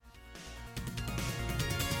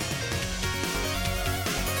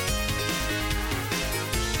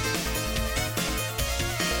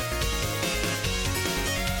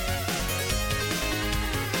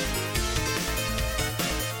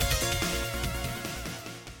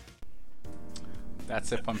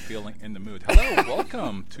That's if I'm feeling in the mood. Hello,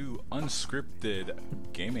 welcome to Unscripted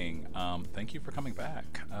Gaming. Thank you for coming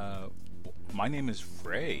back. My name is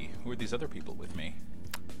Ray. Who are these other people with me?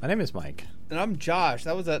 My name is Mike. And I'm Josh.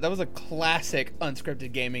 That was a classic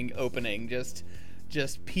Unscripted Gaming opening. Just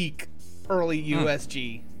peak early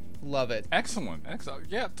USG. Love it. Excellent.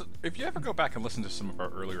 Yeah, if you ever go back and listen to some of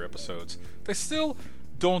our earlier episodes, they still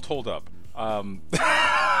don't hold up.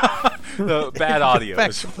 The bad audio.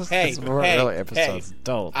 Early episodes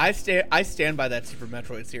don't. I stand by that Super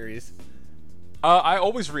Metroid series. I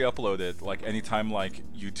always re-upload it. Like anytime like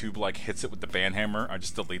YouTube like hits it with the ban hammer, I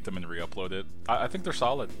just delete them and re-upload it. I think they're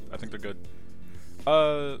solid. I think they're good.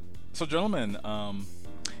 So gentlemen,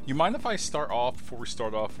 you mind if I start off before we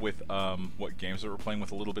start off with what games that we're playing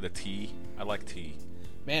with a little bit of tea? I like tea.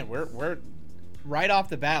 Man, we're right off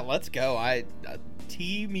the bat. Let's go.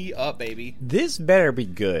 Tee me up, baby. This better be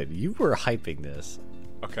good. You were hyping this.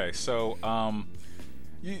 Okay, so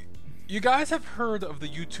you guys have heard of the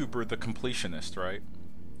YouTuber The Completionist, right?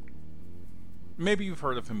 Maybe you've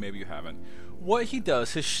heard of him, maybe you haven't. What he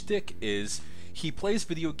does, his shtick is he plays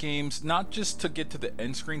video games not just to get to the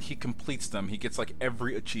end screen, he completes them. He gets like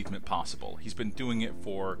every achievement possible. He's been doing it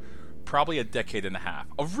for probably a decade and a half.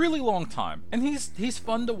 A really long time. And he's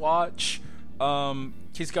fun to watch.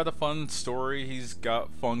 He's got a fun story. He's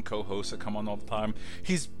got fun co-hosts that come on all the time.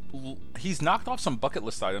 He's knocked off some bucket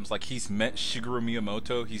list items, like he's met Shigeru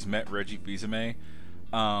Miyamoto, he's met Reggie Fils-Aimé,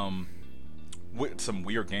 with some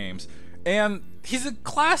weird games, and he's a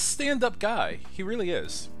class stand-up guy. He really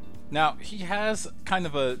is. Now, he has kind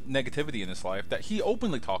of a negativity in his life that he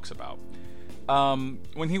openly talks about.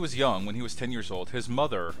 When he was young, when he was 10 years old, his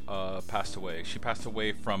mother passed away. She passed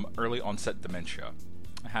away from early onset dementia.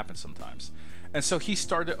 It happens sometimes. And so he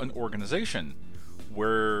started an organization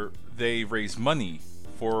where they raise money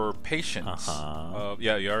for patients.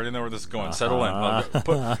 Yeah, you already know where this is going. Settle in.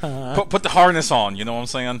 Put the harness on. You know what I'm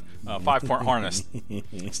saying? 5-part harness.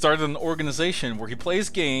 Started an organization where he plays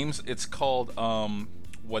games. It's called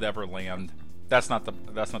whatever land. That's not the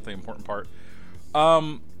important part.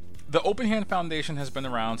 The Open Hand Foundation has been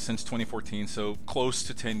around since 2014, so close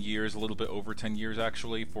to 10 years, a little bit over 10 years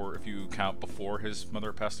actually, for if you count before his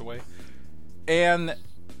mother passed away. And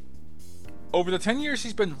over the 10 years,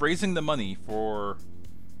 he's been raising the money for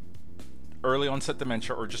early onset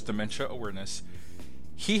dementia or just dementia awareness.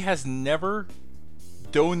 He has never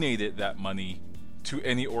donated that money to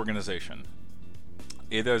any organization.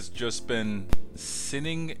 It has just been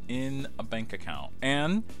sitting in a bank account.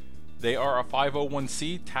 And they are a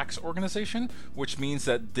 501c tax organization, which means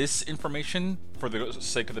that this information, for the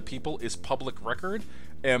sake of the people, is public record.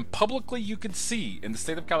 And publicly you can see, in the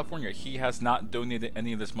state of California, he has not donated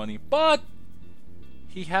any of this money, but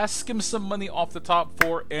he has skimmed some money off the top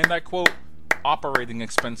for, and I quote, operating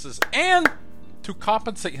expenses, and to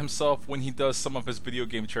compensate himself when he does some of his video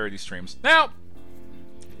game charity streams. Now,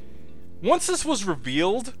 once this was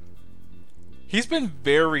revealed, he's been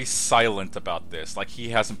very silent about this. Like, he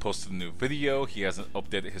hasn't posted a new video. He hasn't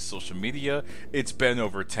updated his social media. It's been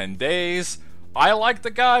over 10 days. I like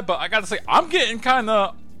the guy, but I gotta say, I'm feeling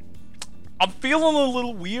a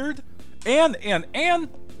little weird. And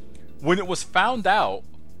when it was found out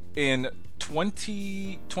in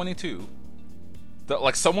 2022 that,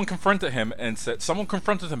 like, someone confronted him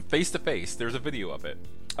face to face. There's a video of it.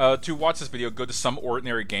 To watch this video, go to Some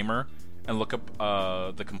Ordinary Gamer and look up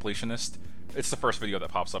The Completionist. It's the first video that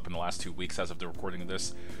pops up in the last 2 weeks as of the recording of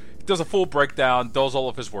this. He does a full breakdown, does all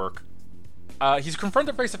of his work. He's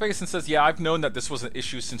confronted face to face and says, yeah, I've known that this was an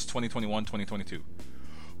issue since 2021, 2022.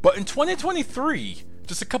 But in 2023,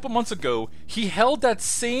 just a couple months ago, he held that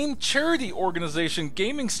same charity organization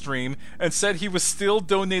gaming stream and said he was still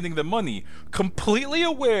donating the money, completely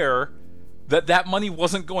aware that that money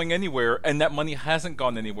wasn't going anywhere, and that money hasn't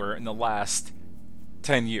gone anywhere in the last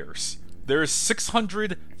 10 years. There is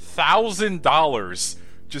 $600,000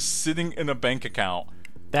 just sitting in a bank account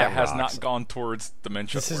that has not gone towards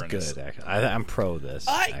dementia awareness. This is good, actually. I'm pro this.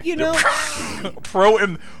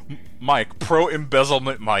 Pro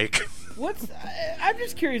embezzlement, Mike. I'm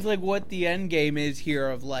just curious, like, what the end game is here.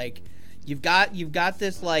 Of like, you've got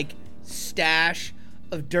this like stash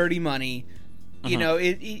of dirty money. You know,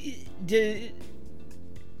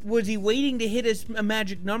 was he waiting to hit a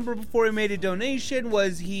magic number before he made a donation?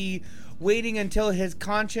 Was he waiting until his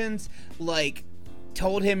conscience like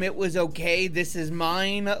told him it was okay, this is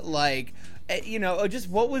mine? Like, just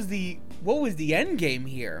what was the end game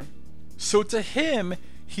here? So to him,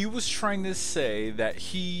 he was trying to say that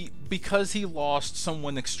because he lost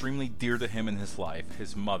someone extremely dear to him in his life,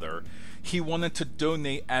 his mother, he wanted to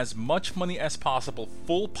donate as much money as possible,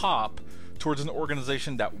 full pop, towards an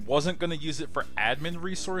organization that wasn't going to use it for admin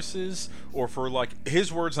resources or for, like,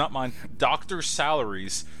 his words, not mine, doctor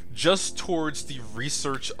salaries, just towards the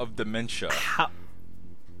research of dementia.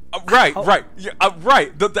 Right. You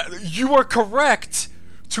are correct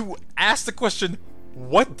to ask the question,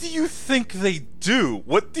 what do you think they do?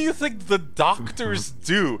 What do you think the doctors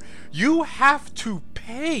do? You have to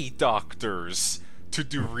pay doctors to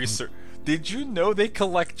do research. Did you know they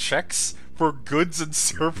collect checks for goods and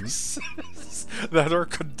services that are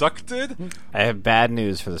conducted? I have bad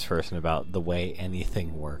news for this person about the way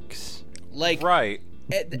anything works. Like, right.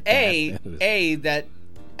 That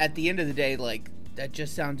at the end of the day, like, that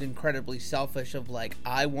just sounds incredibly selfish of, like,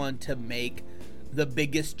 I want to make the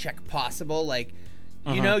biggest check possible. Like,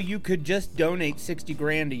 you know, you could just donate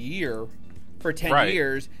 $60,000 a year for 10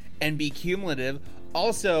 years and be cumulative.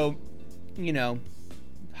 Also, you know,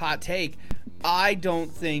 hot take, I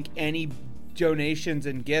don't think any donations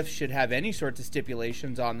and gifts should have any sorts of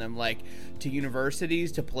stipulations on them, like to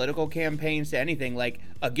universities, to political campaigns, to anything. Like,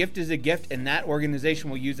 a gift is a gift, and that organization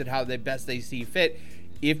will use it how they see fit.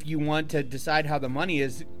 If you want to decide how the money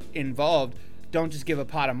is involved, don't just give a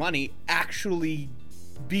pot of money. Actually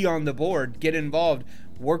be on the board, get involved,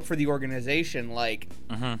 work for the organization. Like,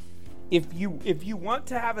 if you want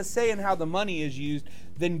to have a say in how the money is used,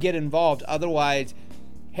 then get involved. Otherwise,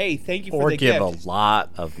 hey, thank you for the gift. Or give a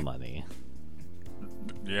lot of money.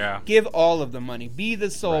 Yeah. Give all of the money. Be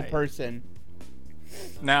the sole person.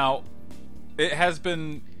 Now, it has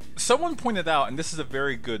been... Someone pointed out, and this is a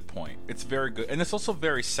very good point. It's very good. And it's also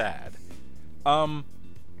very sad.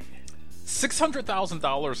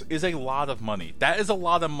 $600,000 is a lot of money. That is a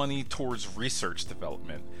lot of money towards research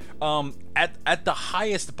development. At the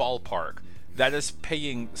highest ballpark, that is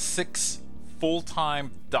paying 6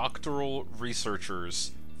 full-time doctoral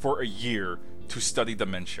researchers for a year to study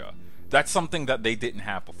dementia. That's something that they didn't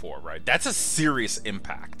have before, right? That's a serious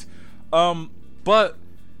impact. But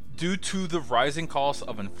due to the rising cost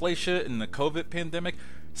of inflation and the COVID pandemic,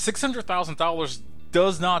 $600,000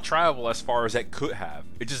 does not travel as far as it could have.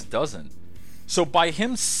 It just doesn't. So by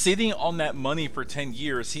him sitting on that money for 10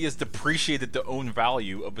 years, he has depreciated the own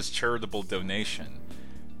value of his charitable donation.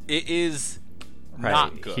 It is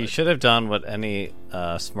not good. He should have done what any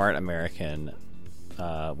smart American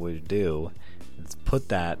would do. It's put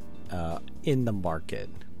that in the market,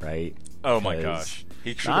 right? Oh my gosh.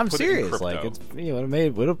 He should I'm have put serious. it in like, crypto. it's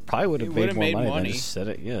probably would have made more money than just sit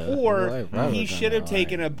it. Yeah. Or he should have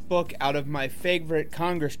taken a book out of my favorite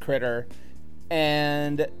Congress critter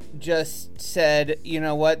and just said, you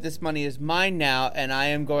know what, this money is mine now, and I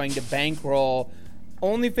am going to bankroll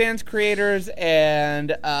OnlyFans creators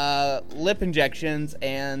and lip injections,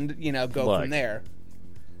 and go from there.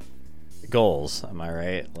 Goals, am I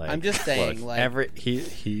right? Like, I'm just saying,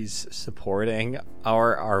 he's supporting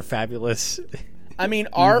our fabulous. I mean,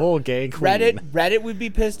 our evil gay queen. Reddit would be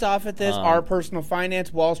pissed off at this. Our personal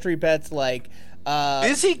finance, Wall Street bets, like.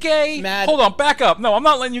 Is he gay? Hold on, back up. No, I'm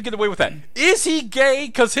not letting you get away with that. Is he gay?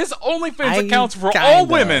 Because his OnlyFans accounts for all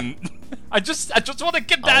women. I just want to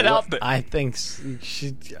get that out there. I think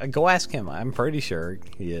go ask him. I'm pretty sure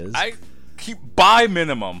he is. By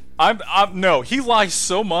minimum. No, he lies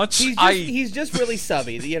so much. He's just really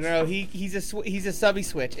subby. He's a subby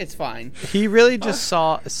switch. It's fine. He really just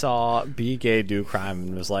saw be gay, do crime,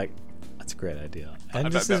 and was like, "That's a great idea,"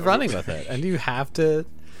 and just is running with it. And you have to.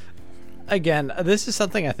 Again, this is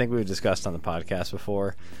something I think we've discussed on the podcast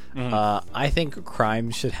before. I think crime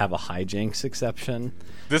should have a hijinks exception.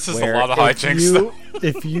 This is a lot of hijinks.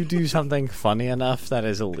 If you do something funny enough that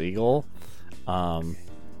is illegal,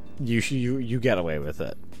 you get away with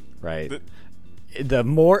it, right? The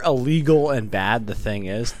more illegal and bad the thing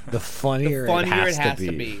is, the funnier, it has to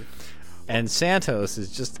be. And Santos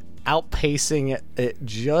is just outpacing it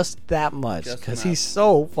just that much because he's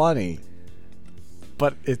so funny.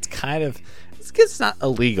 But it's it's not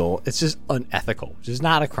illegal. It's just unethical, which is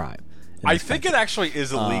not a crime. I think it actually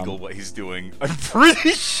is illegal what he's doing. I'm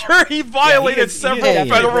pretty sure he violated several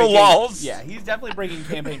federal laws. Yeah, he's definitely breaking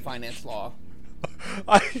campaign finance law.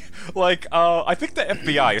 I think the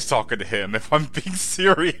FBI is talking to him, if I'm being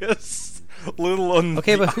serious.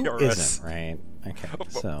 Okay, but who isn't, right? Okay,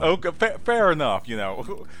 fair enough.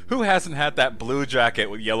 Who hasn't had that blue jacket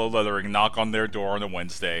with yellow lettering knock on their door on a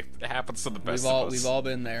Wednesday? It happens to the best of us. We've all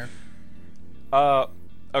been there.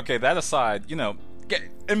 Okay, that aside,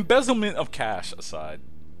 embezzlement of cash aside.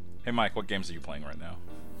 Hey, Mike, what games are you playing right now?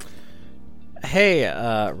 Hey,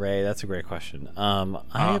 Ray, that's a great question. I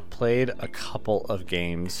have played a couple of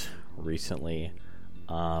games recently.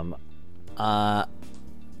 I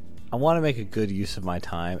want to make a good use of my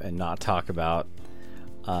time and not talk about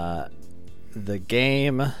the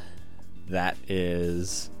game that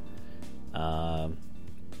is I'm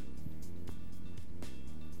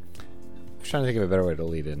trying to think of a better way to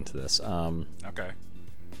lead into this. Okay.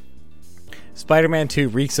 Spider-Man 2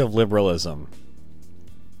 reeks of liberalism.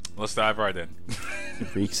 Let's dive right in.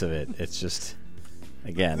 It reeks of it. It's just,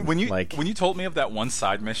 again, when you told me of that one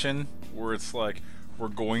side mission where it's like, we're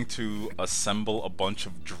going to assemble a bunch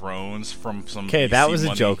of drones from some Okay, VC that was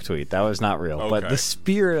money. A joke tweet. That was not real. Okay. But the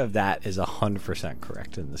spirit of that is 100%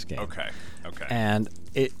 correct in this game. Okay. And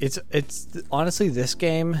it's honestly this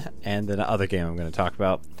game and the other game I'm going to talk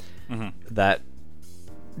about that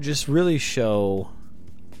just really show,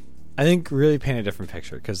 I think, really paint a different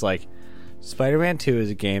picture. Because, like, Spider-Man 2 is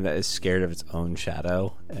a game that is scared of its own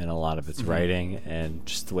shadow and a lot of its writing and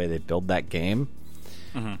just the way they build that game.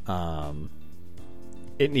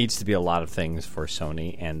 It needs to be a lot of things for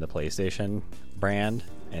Sony and the PlayStation brand,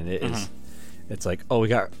 and it's like, oh, we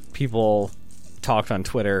got people talked on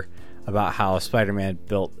Twitter about how Spider-Man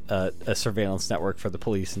built a surveillance network for the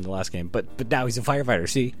police in the last game, but now he's a firefighter.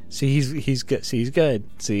 See, he's good. See, he's good.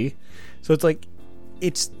 See, so it's like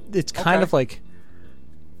it's kind of like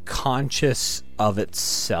conscious of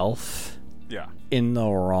itself, in the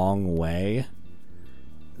wrong way.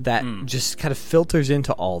 That just kind of filters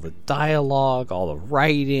into all the dialogue, all the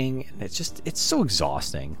writing, and it's so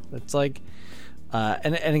exhausting. It's like,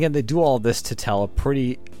 and again, they do all this to tell a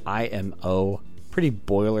pretty pretty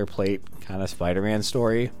boilerplate kind of Spider-Man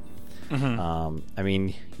story. I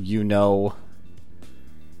mean,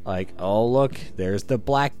 like, oh look, there's the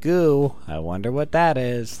black goo. I wonder what that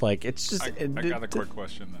is. Like, it's just. I got a quick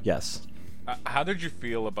question then. Yes. How did you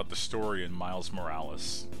feel about the story in Miles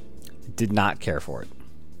Morales? Did not care for it.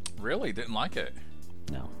 Really? Didn't like it?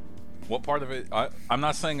 No. What part of it? I'm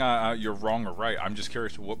not saying you're wrong or right. I'm just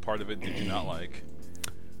curious, what part of it did you not like?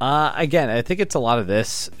 Again, I think it's a lot of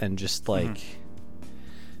this and just like...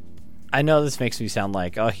 I know this makes me sound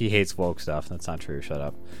like, oh, he hates woke stuff. That's not true. Shut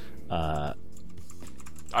up.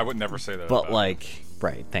 I would never say that. But like,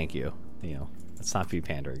 right, thank you. Let's not be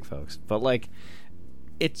pandering, folks. But like,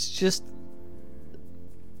 it's just...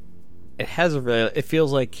 It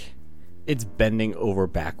feels like... it's bending over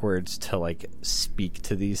backwards to like speak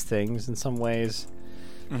to these things in some ways.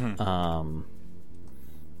 And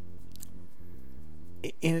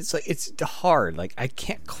it's like, it's hard. Like, I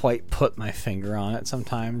can't quite put my finger on it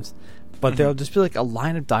sometimes, but there'll just be like a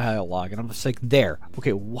line of dialogue and I'm just like, there,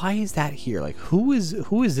 okay, why is that here? Like, who is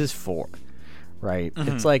this for? Right.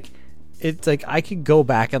 It's like I could go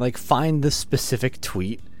back and like find the specific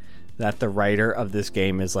tweet that the writer of this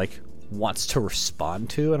game is like wants to respond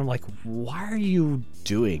to, and I'm like, why are you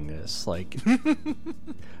doing this? Like,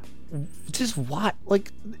 just what?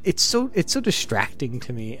 Like, it's so distracting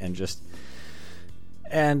to me, and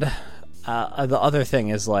the other thing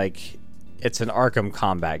is like, it's an Arkham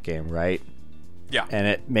combat game, right? Yeah. And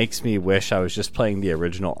it makes me wish I was just playing the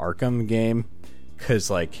original Arkham game, because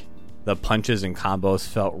like the punches and combos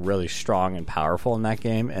felt really strong and powerful in that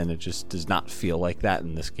game, and it just does not feel like that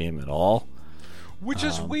in this game at all. Which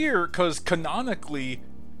is weird, because canonically,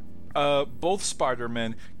 both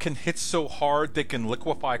Spider-Men can hit so hard they can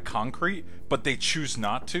liquefy concrete, but they choose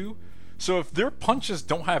not to. So if their punches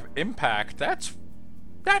don't have impact, that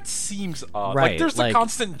seems odd. Right, like, there's the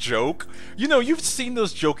constant joke. You've seen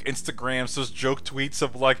those joke Instagrams, those joke tweets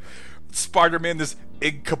of, like, Spider-Man is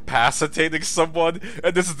incapacitating someone,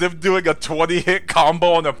 and this is them doing a 20-hit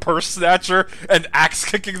combo on a purse snatcher and axe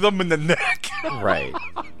kicking them in the neck. Right.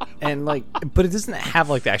 And like, but it doesn't have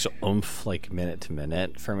like the actual oomph, like minute to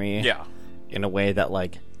minute for me. Yeah. In a way that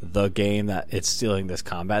like the game that it's stealing this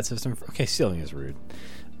combat system. Okay, stealing is rude.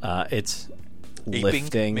 It's aping,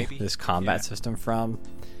 lifting maybe? This combat system from.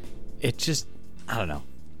 It just, I don't know.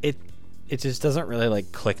 It just doesn't really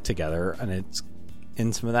like click together, and it's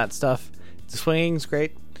in some of that stuff. The swinging's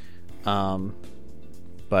great,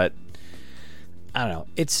 but I don't know.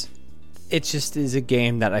 It just is a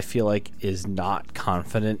game that I feel like is not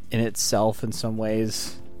confident in itself in some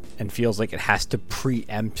ways, and feels like it has to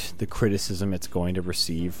preempt the criticism it's going to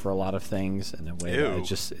receive for a lot of things in a way that it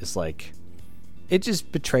just is like, it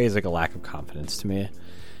just betrays like a lack of confidence to me.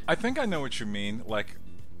 I think I know what you mean. Like,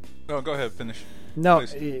 no, go ahead, finish. No,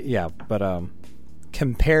 please. Yeah, but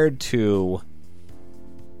compared to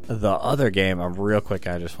the other game, real quick,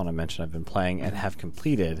 I just want to mention I've been playing and have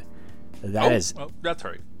completed. That is that's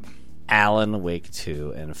right. Alan Wake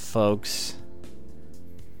 2, and folks,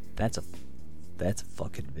 that's a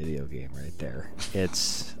fucking video game right there.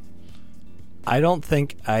 I don't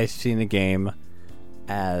think I've seen a game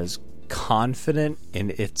as confident in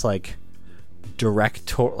its like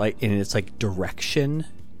direction,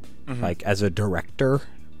 like as a director.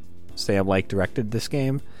 Sam Lake directed this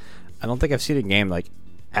game. I don't think I've seen a game like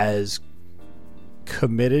as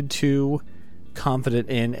committed to, confident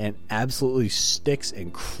in, and absolutely sticks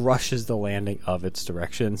and crushes the landing of its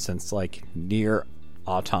direction since like Nier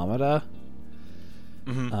Automata.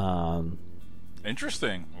 Mm-hmm.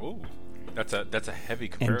 Interesting. Ooh, that's a heavy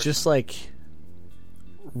comparison. And just like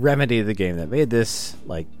Remedy, the game that made this,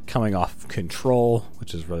 like coming off Control,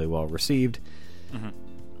 which is really well received,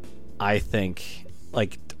 I think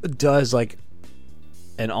like does like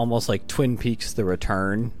an almost like Twin Peaks: The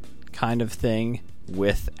Return kind of thing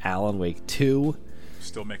with Alan Wake 2.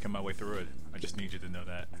 Still making my way through it. I just need you to know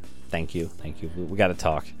that. Thank you. We got to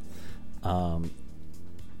talk.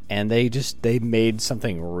 And they made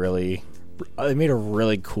something really. They made a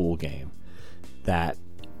really cool game that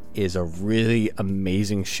is a really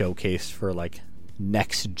amazing showcase for like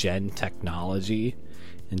next gen technology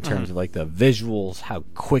in terms of like the visuals, how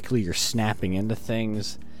quickly you're snapping into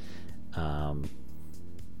things.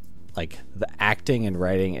 Like the acting and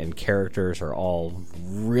writing and characters are all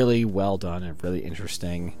really well done and really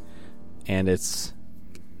interesting, and it's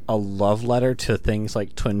a love letter to things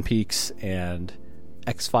like Twin Peaks and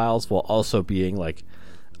X-Files, while also being like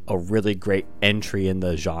a really great entry in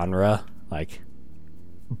the genre, like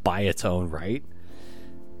by its own right.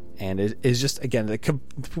 And it is just, again, the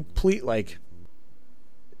complete like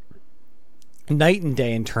night and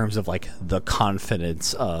day in terms of like the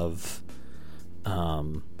confidence of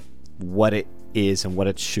what it is and what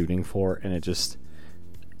it's shooting for, and it just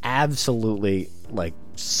absolutely like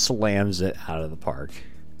slams it out of the park.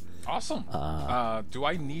 Awesome. Do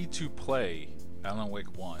I need to play Alan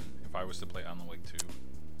Wake 1 if I was to play Alan Wake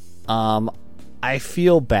 2? I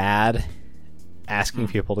feel bad asking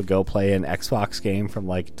people to go play an Xbox game from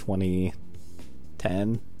like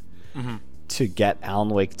 2010 to get Alan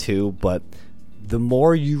Wake 2, but the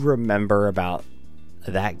more you remember about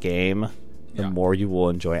that game, the more you will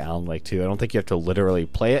enjoy Alan Wake 2. I don't think you have to literally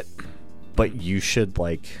play it, but you should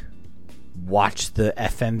like watch the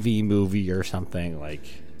FMV movie or something. Like,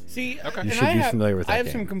 see, you should be familiar with that. I have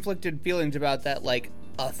game. some conflicted feelings about that. Like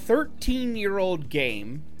a 13-year-old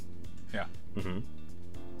game. Yeah.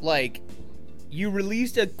 Like, you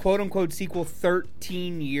released a quote-unquote sequel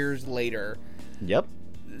 13 years later. Yep.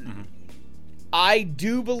 I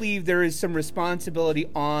do believe there is some responsibility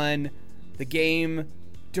on the game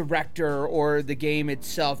director or the game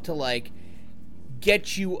itself to like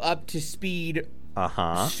get you up to speed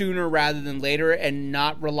sooner rather than later, and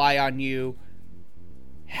not rely on you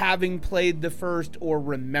having played the first or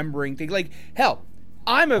remembering things. Like, hell,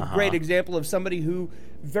 I'm a great example of somebody who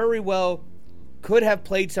very well could have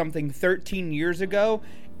played something 13 years ago,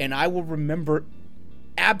 and I will remember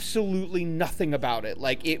absolutely nothing about it.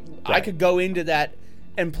 Like, I could go into that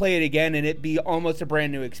and play it again, and it be almost a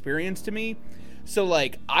brand new experience to me. So,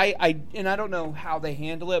 like, I don't know how they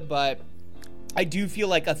handle it, but I do feel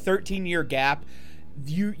like a 13-year gap,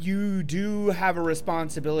 you do have a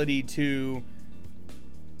responsibility to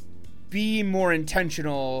be more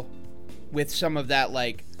intentional with some of that,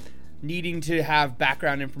 like, needing to have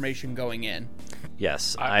background information going in.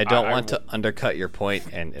 Yes, I don't want to undercut your point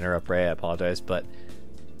and interrupt Ray. I apologize, but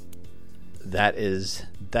that is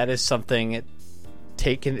something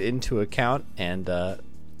taken into account, and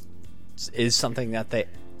is something that they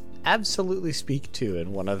absolutely speak to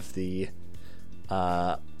in one of the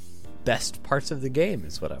best parts of the game,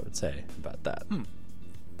 is what I would say about that.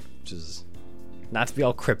 Which is not to be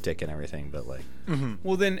all cryptic and everything, but like,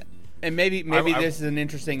 well then, and maybe this is an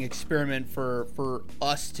interesting experiment for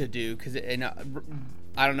us to do, because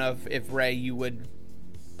I don't know if Ray, you would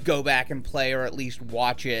go back and play or at least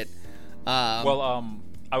watch it.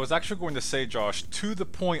 I was actually going to say, Josh, to the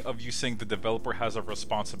point of you saying the developer has a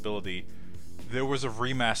responsibility, there was a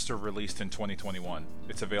remaster released in 2021.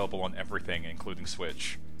 It's available on everything, including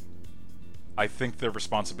Switch. I think their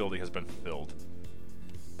responsibility has been fulfilled.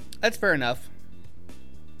 That's fair enough.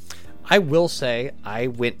 I will say, I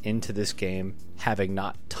went into this game having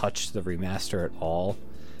not touched the remaster at all.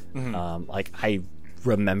 Like, I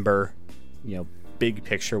remember, big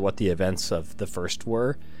picture what the events of the first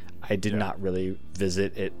were. I did not really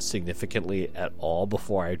visit it significantly at all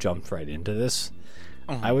before I jumped right into this.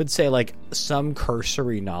 I would say like some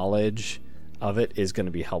cursory knowledge of it is going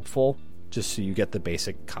to be helpful, just so you get the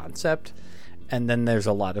basic concept. And then there's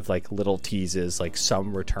a lot of like little teases, like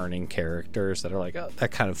some returning characters that are like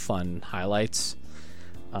that kind of fun highlights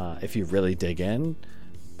if you really dig in.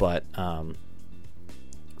 But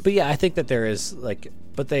yeah, I think that there is like,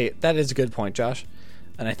 that is a good point, Josh.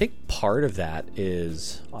 And I think part of that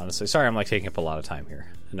is, honestly, sorry, I'm like taking up a lot of time here.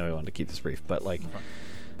 I know we wanted to keep this brief, but like,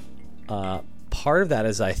 part of that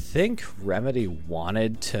is I think Remedy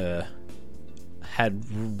wanted to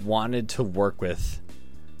had wanted to work with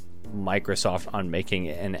Microsoft on making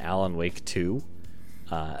an Alan Wake 2.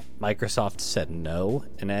 Microsoft said no,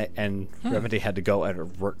 and Remedy had to go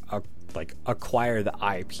and acquire the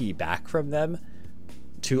IP back from them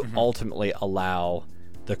to ultimately allow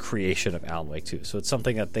the creation of Alan Wake 2. So it's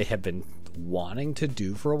something that they have been wanting to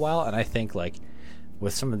do for a while, and I think like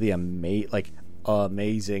with some of the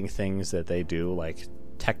amazing things that they do, like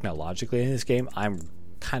technologically in this game, I'm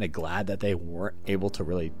kind of glad that they weren't able to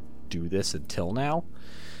really do this until now.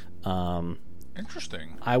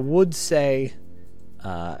 Interesting. I would say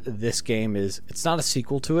this game it's not a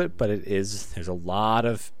sequel to it, but there's a lot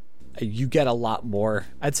of, you get a lot more.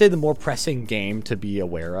 I'd say the more pressing game to be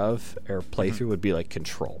aware of or play through would be like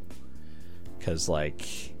Control, because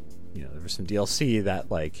like, you know, there was some DLC that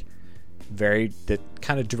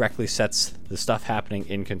kind of directly sets the stuff happening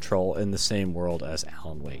in Control in the same world as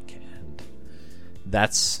Alan Wake, and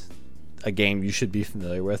that's a game you should be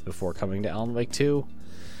familiar with before coming to Alan Wake 2.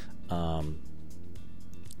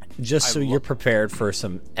 Just so you're prepared for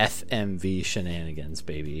some FMV shenanigans,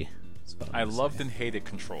 baby. I loved and hated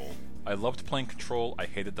Control. I loved playing Control. I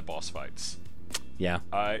hated the boss fights. Yeah.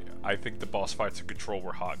 I think the boss fights in Control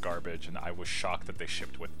were hot garbage, and I was shocked that they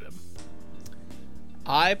shipped with them.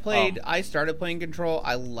 I started playing Control.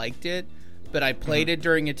 I liked it, but I played it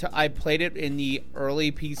I played it in the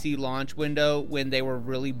early PC launch window when they were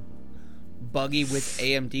really buggy with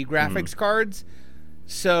AMD graphics cards.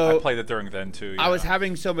 So I played it during then too. Yeah. I was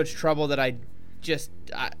having so much trouble that I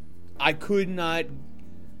could not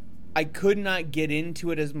get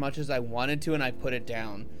into it as much as I wanted to, and I put it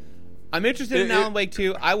down. I'm interested in Alan Wake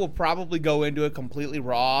 2. I will probably go into it completely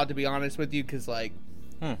raw, to be honest with you, because like,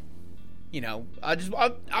 you know,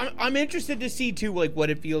 I'm interested to see too, like what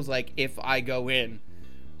it feels like if I go in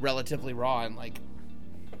relatively raw and like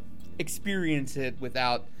experience it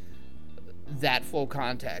without that full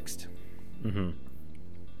context.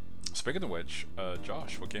 Speaking of which,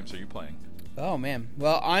 Josh, what games are you playing? Oh man,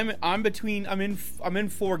 well I'm in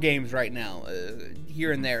 4 games right now,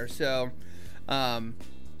 here and there. So,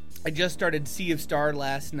 I just started Sea of Star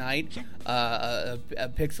last night, a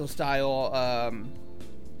pixel style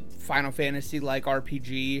Final Fantasy like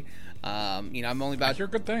RPG. You know, I'm only about. I hear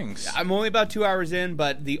good things. I'm only about 2 hours in,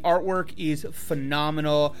 but the artwork is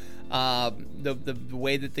phenomenal. The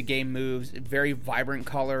way that the game moves, very vibrant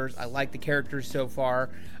colors. I like the characters so far.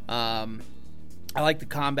 I like the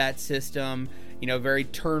combat system. You know, very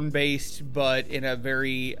turn-based, but in a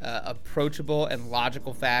very approachable and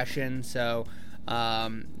logical fashion. So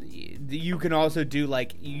you can also do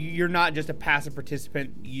like, you're not just a passive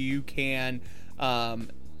participant. You can,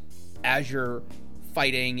 as you're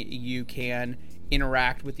fighting, you can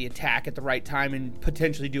interact with the attack at the right time and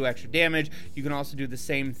potentially do extra damage. You can also do the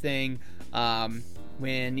same thing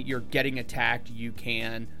when you're getting attacked. You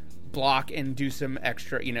can block and do some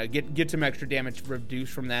extra, you know, get some extra damage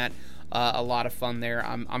reduced from that. A lot of fun there.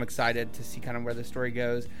 I'm excited to see kind of where the story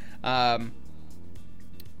goes.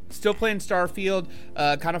 Still playing Starfield,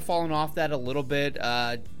 kind of falling off that a little bit.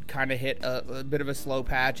 Kind of hit a bit of a slow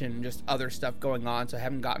patch and just other stuff going on, so I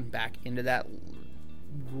haven't gotten back into that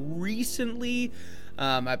recently.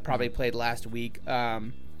 I probably played last week.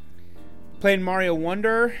 Playing Mario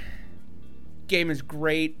Wonder. Game is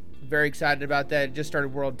great. Very excited about that. Just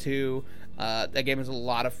started World 2. That game is a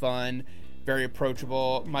lot of fun. Very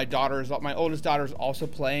approachable. My oldest daughter is also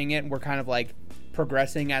playing it, and we're kind of like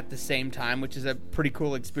progressing at the same time, which is a pretty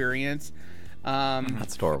cool experience.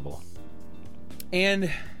 That's adorable.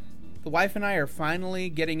 And the wife and I are finally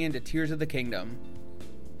getting into Tears of the Kingdom.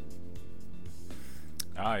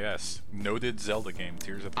 Ah, yes. Noted Zelda game,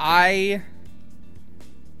 Tears of the Kingdom. I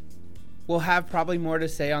will have probably more to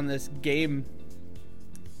say on this game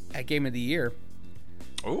at Game of the Year.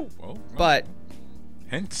 Oh. But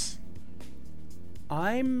hints.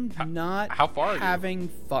 I'm not how far having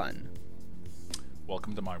fun.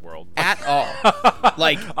 Welcome to my world. At all.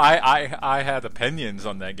 Like I had opinions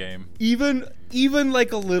on that game. Even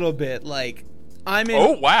like a little bit. Like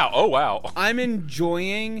Oh wow. I'm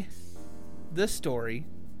enjoying the story,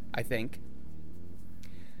 I think.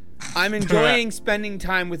 I'm enjoying spending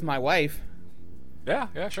time with my wife.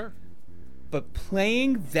 Yeah, sure. But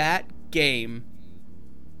playing that game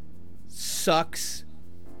sucks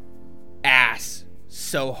ass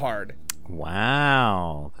so hard.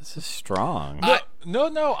 Wow, this is strong.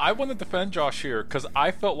 No, I want to defend Josh here because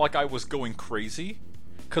I felt like I was going crazy.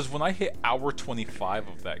 Because when I hit hour 25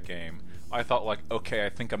 of that game, I thought like, okay, I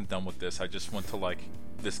think I'm done with this. I just want to like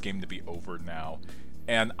this game to be over now.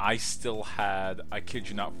 And I still had, I kid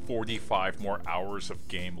you not, 45 more hours of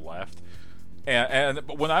game left. And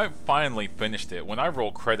when I finally finished it, when I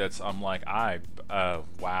roll credits, I'm like,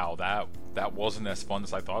 wow, that wasn't as fun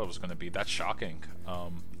as I thought it was going to be. That's shocking.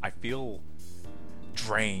 I feel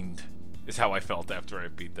drained, is how I felt after I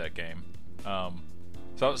beat that game.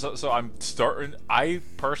 So I'm starting. I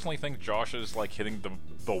personally think Josh is like hitting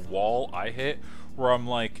the wall I hit, where I'm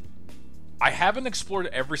like, I haven't explored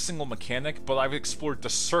every single mechanic, but I've explored the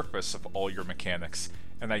surface of all your mechanics.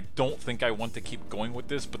 And I don't think I want to keep going with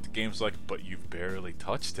this, but the game's like, but you've barely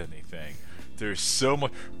touched anything. There's so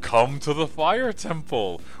much. Come to the Fire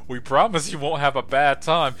Temple. We promise you won't have a bad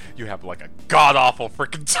time. You have like a god-awful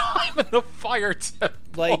freaking time in the Fire Temple.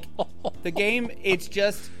 Like, the game, it's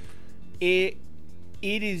just, it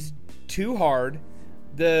is too hard.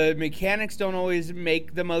 The mechanics don't always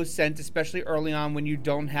make the most sense, especially early on when you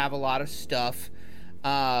don't have a lot of stuff.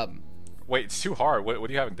 Wait, it's too hard. What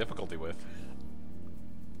are you having difficulty with?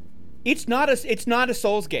 It's not a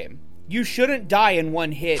Souls game. You shouldn't die in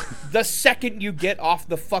one hit the second you get off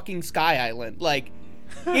the fucking Sky Island. Like,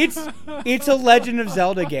 it's a Legend of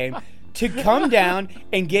Zelda game. To come down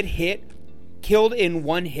and get killed in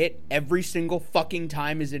one hit every single fucking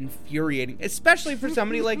time is infuriating, especially for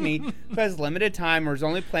somebody like me who has limited time or is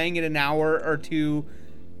only playing it an hour or two,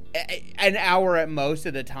 an hour at most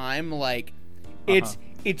at a time. Like, it's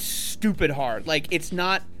stupid hard. Like, it's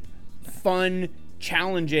not fun,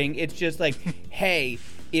 challenging. It's just like, hey,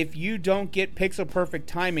 if you don't get pixel perfect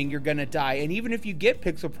timing, you're gonna die. And even if you get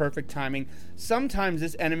pixel perfect timing, sometimes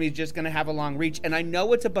this enemy is just gonna have a long reach. And I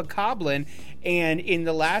know it's a Bokoblin, and in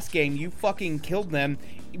the last game you fucking killed them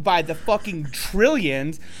by the fucking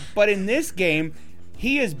trillions, but in this game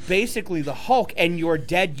he is basically the Hulk, and you're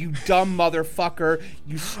dead, you dumb motherfucker,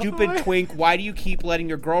 you stupid twink. Why do you keep letting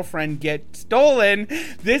your girlfriend get stolen?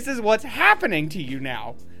 This is what's happening to you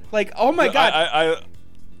now. Like, oh my god.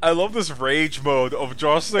 I love this rage mode of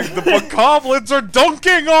Josh saying, the Bokoblins are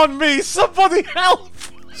dunking on me! Somebody help!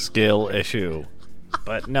 Skill issue.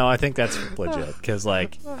 But no, I think that's legit, because,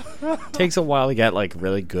 like, it takes a while to get, like,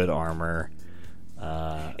 really good armor.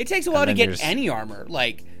 It takes a while to get any armor,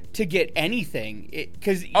 like, to get anything.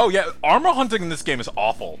 Oh, yeah, armor hunting in this game is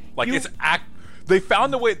awful. Like, they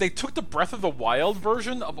found a way, they took the Breath of the Wild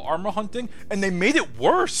version of armor hunting, and they made it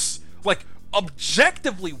worse. Like,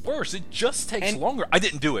 objectively worse. It just takes longer. I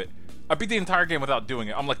didn't do it. I beat the entire game without doing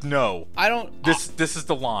it. I'm like, no. This is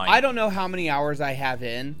the line. I don't know how many hours I have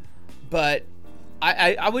in, but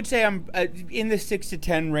I would say I'm in the 6 to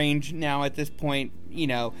 10 range now at this point, you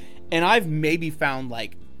know, and I've maybe found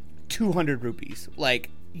like 200 rupees. Like,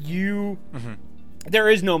 there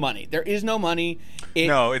is no money. There is no money.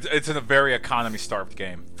 It's in a very economy-starved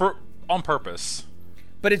game on purpose.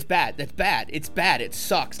 But it's bad. That's bad. It's bad. It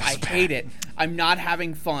sucks. I hate it. I'm not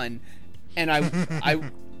having fun, and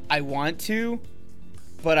I want to,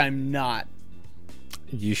 but I'm not.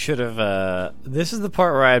 You should have. This is the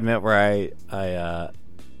part where I admit where I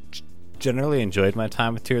generally enjoyed my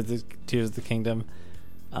time with Tears of the Kingdom.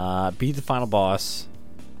 Beat the final boss.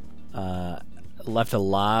 Left a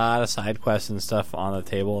lot of side quests and stuff on the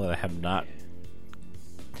table that I have not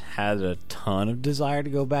had a ton of desire to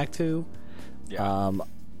go back to. Yeah.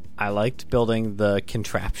 I liked building the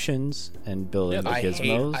contraptions and building the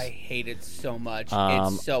gizmos. I hate it so much.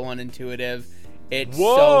 It's so unintuitive. It's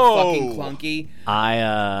so fucking clunky.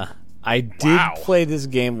 I did play this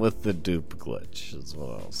game with the dupe glitch, is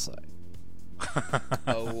what I'll say.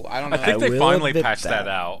 Oh, I don't know. I think they finally patched that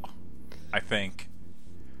out. I think.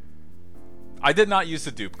 I did not use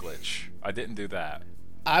the dupe glitch. I didn't do that.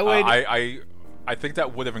 I think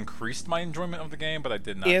that would have increased my enjoyment of the game, but I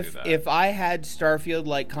did not do that. If I had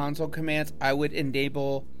Starfield-like console commands, I would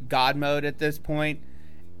enable God mode at this point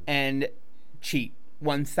and cheat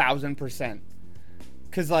 1,000%.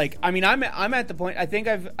 Because, like, I mean, I'm at the point. I think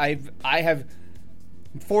I have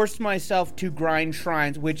forced myself to grind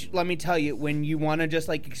shrines. Which, let me tell you, when you want to just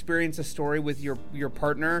like experience a story with your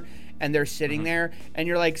partner, and they're sitting there, and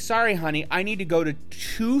you're like, "Sorry, honey, I need to go to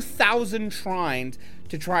 2,000 shrines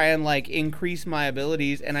to try and like increase my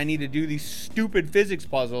abilities, and I need to do these stupid physics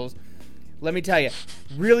puzzles." Let me tell you,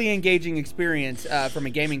 really engaging experience from a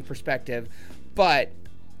gaming perspective. But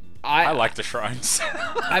I like the shrines.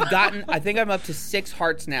 I think I'm up to 6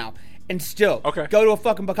 hearts now, and still go to a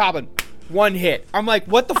fucking Bokoblin, 1 hit. I'm like,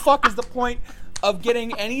 what the fuck is the point of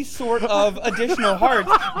getting any sort of additional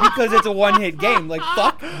hearts because it's a 1-hit game? Like,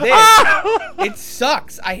 fuck this. It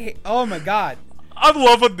sucks. Oh my god. I'm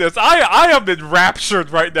loving this. I am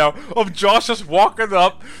enraptured right now of Josh just walking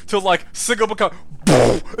up to like single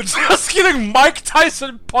Bokoblin, just getting Mike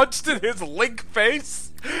Tyson punched in his Link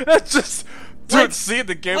face. That's just Dude, see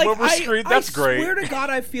the game over screen? That's great. I swear to God,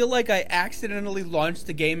 I feel like I accidentally launched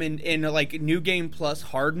the game in like New Game Plus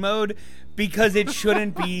hard mode because it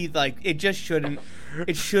shouldn't be like it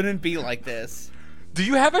shouldn't be like this. Do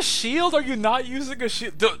you have a shield? Are you not using a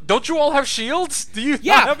shield? Don't you all have shields? Do you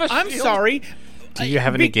not have a shield? I'm sorry. Do you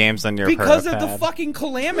have any games on your because of the fucking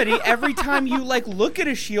calamity? Every time you like look at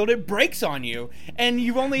a shield, it breaks on you, and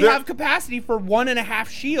you only have capacity for 1.5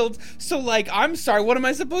 shields. So like, I'm sorry, what am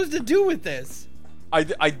I supposed to do with this? I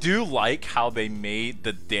do like how they made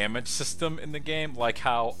the damage system in the game, like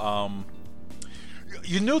how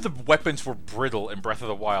the weapons were brittle in Breath of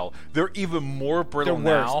the Wild. They're even more brittle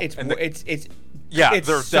now. They're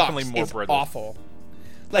definitely more brittle. Awful.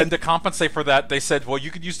 And to compensate for that, they said, well, you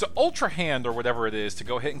could use the Ultra Hand or whatever it is to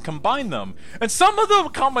go ahead and combine them. And some of the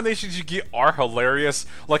combinations you get are hilarious.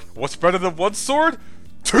 Like, what's better than one sword?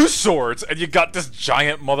 2 swords! And you got this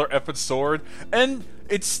giant mother effing sword. And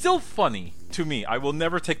it's still funny to me. I will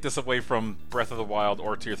never take this away from Breath of the Wild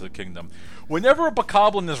or Tears of the Kingdom. Whenever a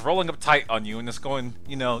Bokoblin is rolling up tight on you and it's going,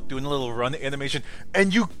 doing a little run animation,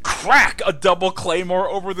 and you crack a double claymore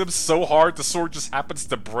over them so hard the sword just happens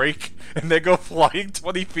to break and they go flying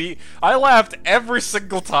 20 feet, I laughed every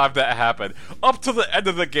single time that happened. Up to the end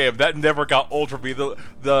of the game, that never got old for me.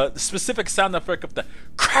 The specific sound effect of the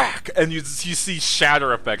crack, and you see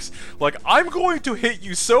shatter effects. Like, I'm going to hit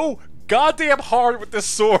you so goddamn hard with this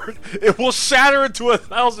sword, it will shatter into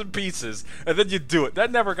 1,000 pieces, and then you do it.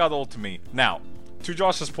 That never got old to me. Now, to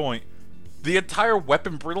Josh's point, the entire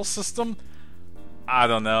weapon brittle system, I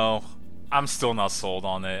don't know. I'm still not sold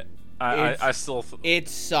on it. I still. It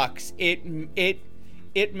sucks. It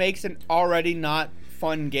makes an already not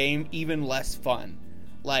fun game even less fun.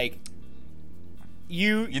 Like,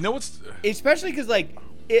 you know what's, especially because like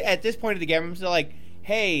at this point of the game, I'm still like,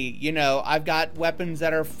 hey, I've got weapons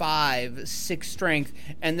that are 5, 6 strength,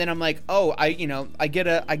 and then I'm like, oh, I get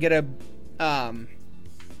a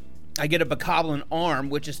Bokoblin arm,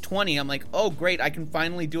 which is 20. I'm like, oh, great, I can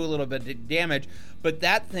finally do a little bit of damage. But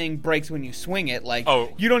that thing breaks when you swing it. Like,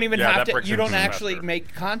 you don't even have to. You don't actually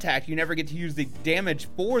make contact. You never get to use the damage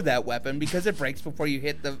for that weapon because it breaks before you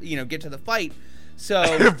hit the, get to the fight. So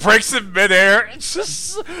it breaks in midair. It's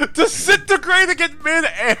just disintegrating in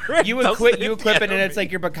midair. You equip it, and it's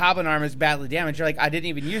like your Bokoblin arm is badly damaged. You're like, I didn't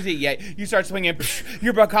even use it yet. You start swinging,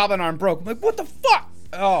 your Bokoblin arm broke. I'm like, what the fuck?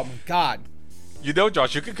 Oh my god.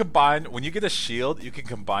 Josh, you can combine, when you get a shield, you can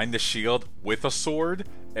combine the shield with a sword,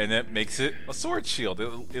 and it makes it a sword shield.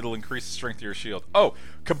 It'll increase the strength of your shield. Oh,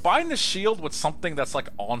 combine the shield with something that's like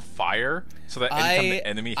on fire, so that anytime the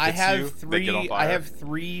enemy hits you, they get on fire. I have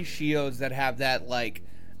 3 shields that have that, like,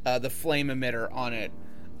 the flame emitter on it.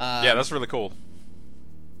 Yeah, that's really cool.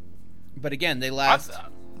 But again, they last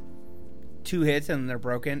 2 hits and they're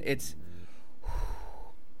broken.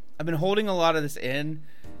 I've been holding a lot of this in.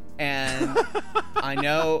 And I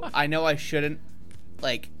know I shouldn't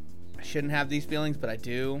have these feelings, but I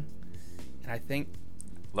do. And I think,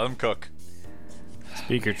 let them cook.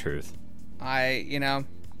 Speak your truth.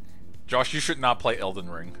 Josh, you should not play Elden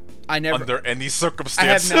Ring. Under any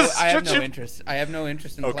circumstances. I have no interest. I have no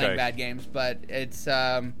interest in playing bad games, but it's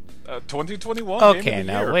 2021. Okay,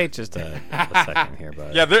 now wait just a second here,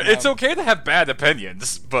 bud. Yeah, it's okay to have bad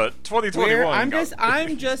opinions, but 2021.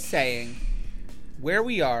 I'm just saying. Where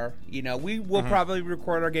we are, we will probably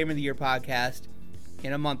record our Game of the Year podcast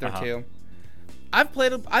in a month or 2. I've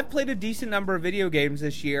played a decent number of video games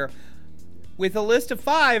this year. With a list of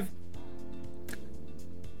 5,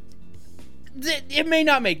 it may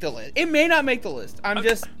not make the list. I'm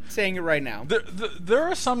just saying it right now. There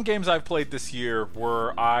are some games I've played this year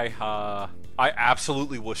where I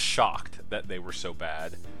absolutely was shocked that they were so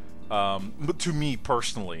bad. But to me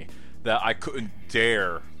personally, that I couldn't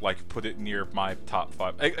dare put it near my top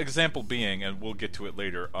 5. Example being, and we'll get to it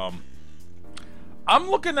later. I'm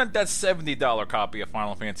looking at that $70 copy of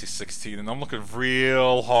Final Fantasy 16, and I'm looking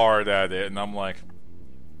real hard at it, and I'm like,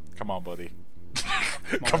 "Come on, buddy,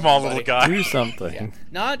 come on, little guy, do something."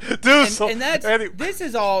 Yeah. And that's this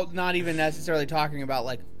is all not even necessarily talking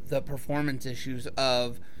about the performance issues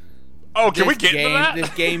of. Oh, can we get into that? This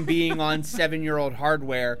game being on 7-year-old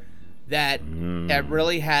hardware that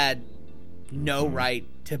really had no right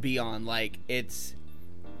to be on. It's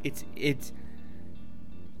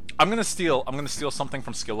I'm gonna steal something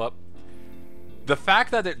from Skill Up. The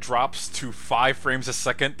fact that it drops to 5 frames a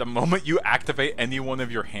second the moment you activate any one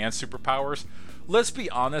of your hand superpowers, let's be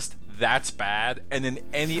honest, that's bad, and in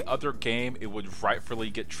any other game it would rightfully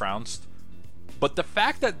get trounced. But the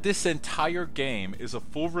fact that this entire game is a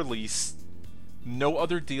full release, no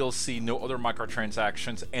other DLC, no other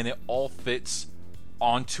microtransactions, and it all fits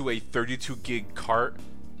onto a 32 gig cart,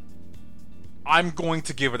 I'm going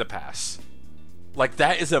to give it a pass. Like,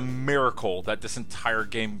 that is a miracle that this entire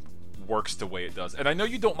game works the way it does. And I know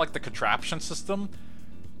you don't like the contraption system,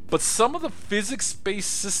 but some of the physics-based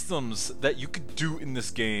systems that you could do in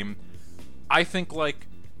this game, I think, like,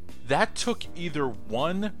 that took either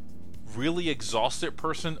one really exhausted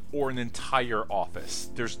person or an entire office.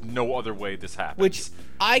 There's no other way this happens. Which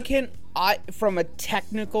from a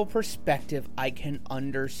technical perspective, I can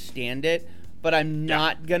understand it, but I'm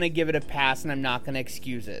not gonna give it a pass, and I'm not gonna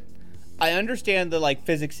excuse it. I understand the like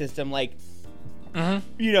physics system, like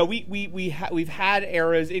you know, we've had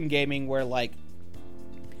eras in gaming where like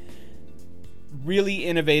really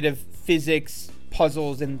innovative physics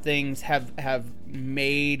puzzles and things have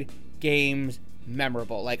made games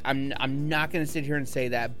memorable. Like I'm not gonna sit here and say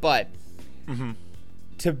that, but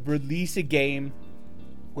to release a game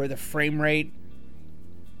where the frame rate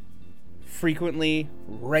frequently,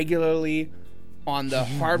 regularly, on the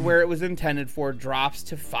hardware it was intended for, drops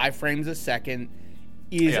to 5 frames a second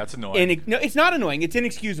is... Yeah, it's annoying. No, it's not annoying. It's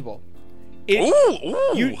inexcusable.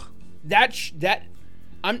 Ooh!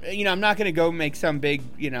 I'm not going to go make some big,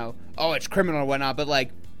 it's criminal or whatnot, but, like,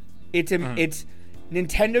 it's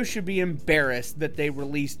Nintendo should be embarrassed that they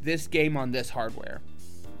released this game on this hardware.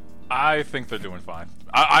 I think they're doing fine.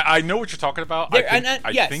 I know what you're talking about.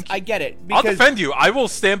 I get it. I'll defend you. I will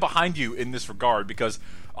stand behind you in this regard, because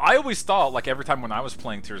I always thought, like, every time when I was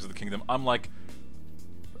playing Tears of the Kingdom, I'm like,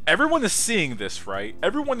 everyone is seeing this, right?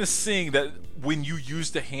 Everyone is seeing that when you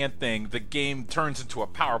use the hand thing, the game turns into a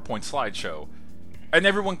PowerPoint slideshow. And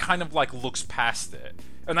everyone kind of, like, looks past it.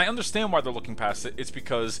 And I understand why they're looking past it. It's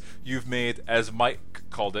because you've made, as Mike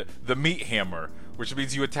called it, the meat hammer, which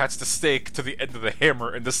means you attach the stake to the end of the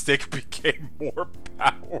hammer, and the stake became more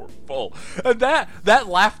powerful. And that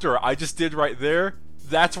laughter I just did right there,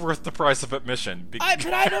 that's worth the price of admission. But I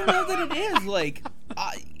don't know that it is. Like,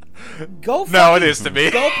 no, it is to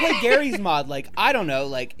me. Go play Gary's mod. Like, I don't know.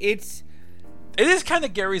 Like, it is kind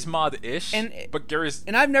of Gary's mod-ish, but Gary's...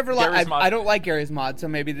 And I've never liked... I don't like Gary's mod, so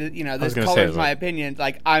maybe, this colors my opinion.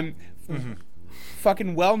 Like, I'm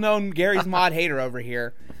fucking well-known Gary's mod hater over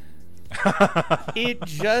here. It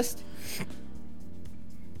just...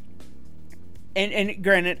 And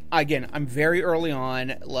granted, again, I'm very early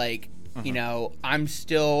on, like... I'm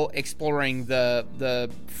still exploring the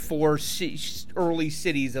 4 early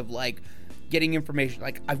cities of, like, getting information.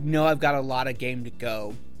 Like, I've got a lot of game to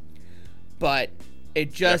go. But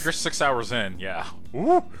it just... if you're 6 hours in, yeah.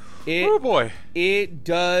 Ooh, boy. It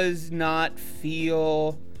does not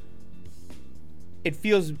feel... It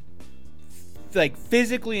feels, like,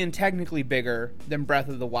 physically and technically bigger than Breath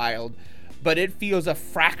of the Wild. But it feels a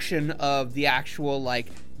fraction of the actual, like,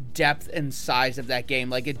 depth and size of that game.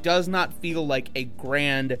 Like, it does not feel like a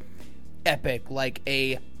grand epic, like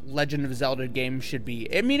a Legend of Zelda game should be.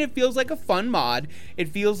 I mean, it feels like a fun mod. It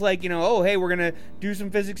feels like, hey, we're gonna do some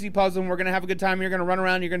physicsy puzzle and we're gonna have a good time. You're gonna run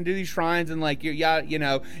around, you're gonna do these shrines, and like, you're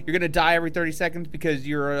gonna die every 30 seconds because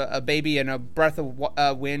you're a baby and a breath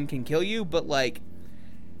of wind can kill you. But like,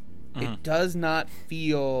 it does not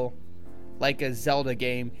feel like a Zelda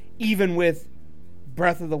game, even with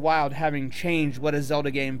Breath of the Wild having changed what a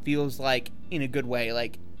Zelda game feels like in a good way.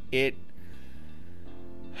 Like, it...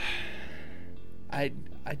 I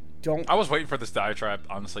was waiting for this diatribe,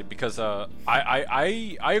 honestly, because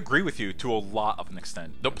I agree with you to a lot of an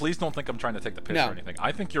extent. Please don't think I'm trying to take the piss or anything.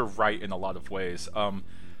 I think you're right in a lot of ways.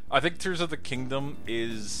 I think Tears of the Kingdom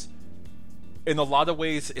is, in a lot of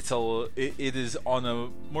ways, it is on a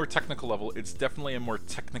more technical level. It's definitely a more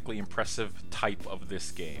technically impressive type of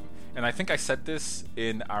this game. And I think I said this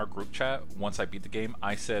in our group chat once I beat the game.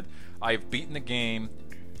 I said, I've beaten the game.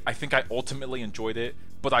 I think I ultimately enjoyed it,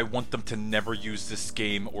 but I want them to never use this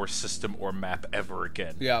game or system or map ever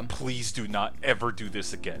again. Yeah. Please do not ever do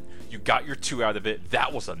this again. You got your 2 out of it.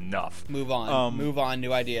 That was enough. Move on. Move on.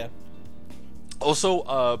 New idea.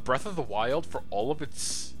 Also, Breath of the Wild, for all of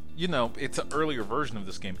its, it's an earlier version of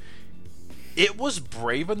this game, it was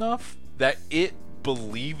brave enough that it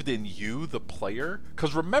believed in you, the player.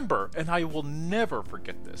 Because remember, and I will never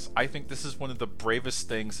forget this, I think this is one of the bravest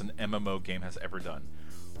things an MMO game has ever done.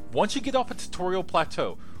 Once you get off a tutorial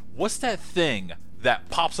plateau, what's that thing that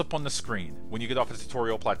pops up on the screen when you get off a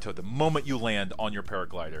tutorial plateau the moment you land on your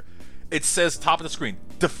paraglider? It says, top of the screen,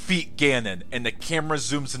 defeat Ganon, and the camera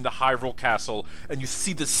zooms into Hyrule Castle, and you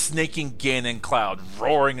see the snaking Ganon cloud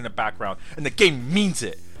roaring in the background, and the game means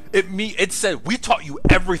it. It said, we taught you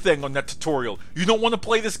everything on that tutorial. You don't want to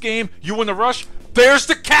play this game? You want to rush? There's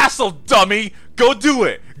the castle, dummy! Go do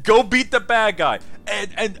it! Go beat the bad guy.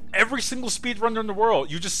 And every single speedrunner in the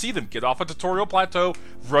world, you just see them get off a tutorial plateau,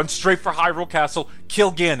 run straight for Hyrule Castle,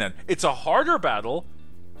 kill Ganon. It's a harder battle,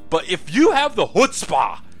 But if you have the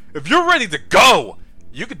chutzpah, if you're ready to go,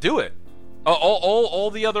 you could do it.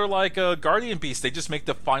 All the other like Guardian Beasts, they just make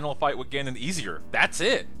the final fight with Ganon easier. That's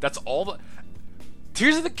it. That's all.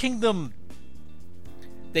 Tears of the Kingdom.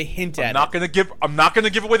 They hint at. I'm not gonna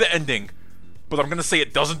give away the ending, but I'm gonna say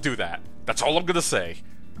it doesn't do that. That's all I'm gonna say.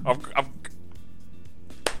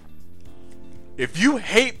 If you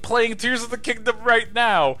hate playing Tears of the Kingdom right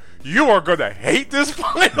now, you are gonna hate this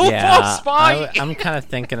final boss fight. I'm kind of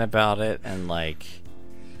thinking about it, and like,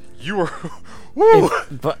 you are. Woo!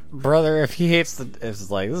 But brother, if he hates if it's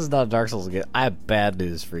like this is not Dark Souls again, I have bad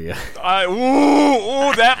news for you.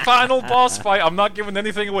 That final boss fight, I'm not giving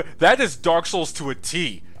anything away. That is Dark Souls to a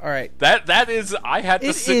T. All right. That is. I had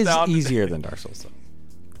to sit down. It is easier than Dark Souls though.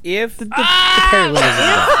 If the parry wheel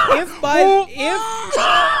if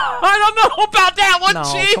I don't know about that one, no,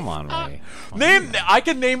 Chief. Come on, Ray. I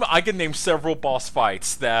can name several boss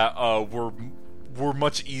fights that were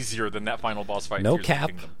much easier than that final boss fight. No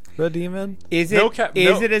cap. The demon? Is it? No cap.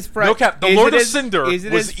 Is it as no cap? The Lord of Cinder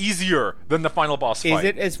was easier than the final boss fight. Is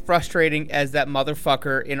it as frustrating as that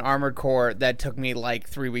motherfucker in Armored Core that took me like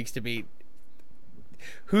 3 weeks to beat?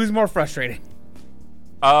 Who's more frustrating?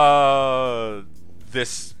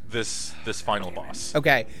 This final boss.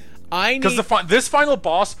 Okay, because this final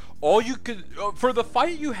boss, all you could for the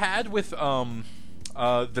fight you had with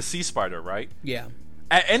the Sea Spider, right? Yeah.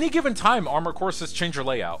 At any given time, Armored Core says change your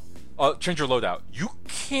layout. Change your loadout. You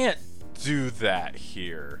can't do that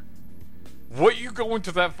here. What you go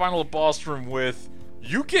into that final boss room with,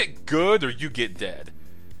 you get good or you get dead.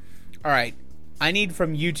 All right. I need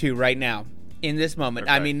from you two right now, in this moment.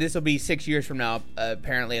 Okay. I mean, this will be 6 years from now,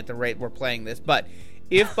 apparently, at the rate we're playing this. But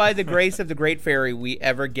if by the grace of the Great Fairy we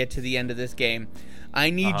ever get to the end of this game, I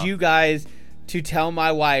need you guys to tell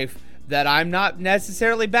my wife that I'm not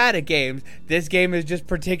necessarily bad at games. This game is just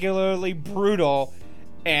particularly brutal.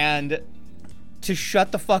 And to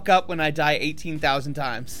shut the fuck up when I die 18,000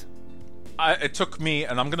 times. It took me,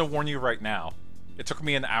 and I'm going to warn you right now, it took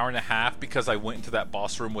me an hour and a half because I went into that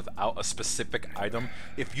boss room without a specific item.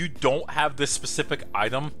 If you don't have this specific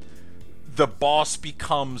item, the boss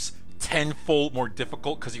becomes tenfold more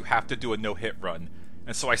difficult because you have to do a no-hit run.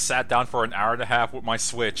 And so I sat down for an hour and a half with my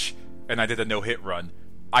Switch, and I did a no-hit run.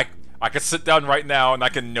 I could sit down right now and I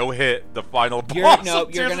can no-hit the final boss.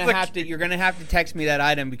 You're gonna have to text me that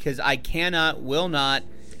item because I will not.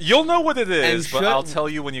 You'll know what it is, but I'll tell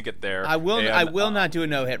you when you get there. I will not do a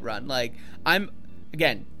no-hit run. Like I'm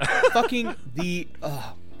again, fucking the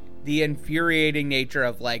infuriating nature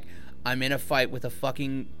of like I'm in a fight with a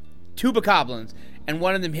fucking 2 Bokoblins. And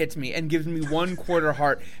one of them hits me and gives me 1/4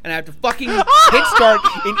 heart, and I have to fucking hit start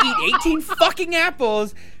and eat 18 fucking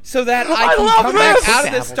apples so that I can come back out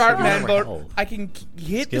of the start menu. I can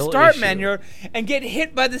hit the start menu and get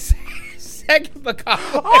hit by the second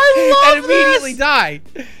Bokoblin and immediately die.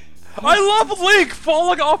 I love Link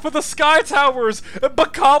falling off of the sky towers, and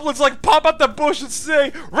Bokoblins like pop out the bush and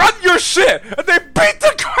say, "Run your shit!" and they beat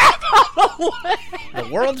the crap out of Link. The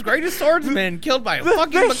world's greatest swordsman killed by a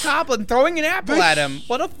fucking Bokoblin throwing an apple at him.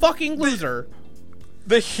 What a fucking loser!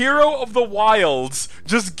 The hero of the wilds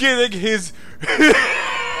just getting his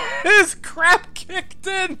crap kicked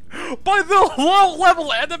in by the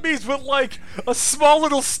low-level enemies with like a small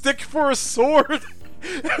little stick for a sword.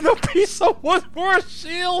 And a piece of wood for a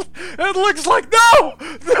shield, and Link's like, no,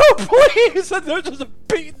 please, and they're just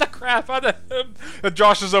beating the crap out of him. And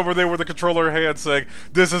Josh is over there with the controller in hand saying,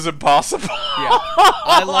 this is impossible. Yeah,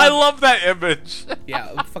 I love that image.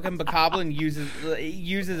 Yeah, fucking Bokoblin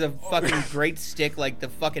uses a fucking great stick like the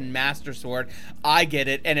fucking Master Sword. I get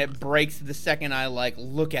it, and it breaks the second I like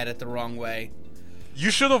look at it the wrong way. You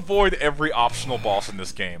should avoid every optional boss in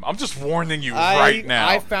this game. I'm just warning you right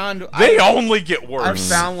now. They only get worse.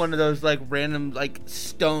 I found one of those like random like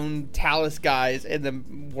stone talus guys in the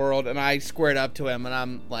world, and I squared up to him, and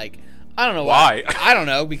I'm like, I don't know why. I don't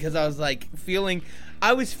know, because I was like feeling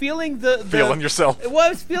the feeling yourself. Well, I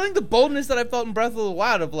was feeling the boldness that I felt in Breath of the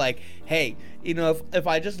Wild of like, hey, you know, if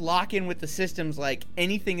I just lock in with the systems, like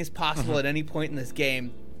anything is possible at any point in this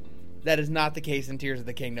game. That is not the case in Tears of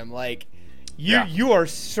the Kingdom. Like. You are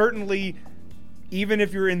certainly, even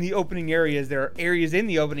if you're in the opening areas, there are areas in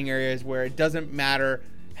the opening areas where it doesn't matter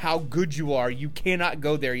how good you are, you cannot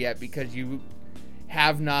go there yet because you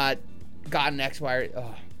have not gotten X, Y, or...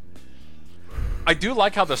 Oh. I do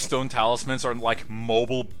like how the stone talismans are like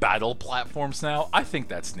mobile battle platforms now. I think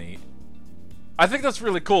that's neat. I think that's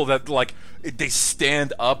really cool that like they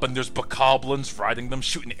stand up and there's Bokoblins riding them,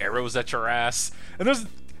 shooting arrows at your ass. And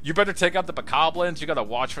you better take out the Bokoblins. You gotta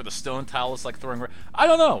watch for the stone talus like throwing. I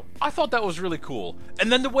don't know. I thought that was really cool.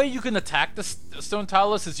 And then the way you can attack the stone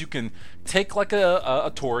talus is you can take like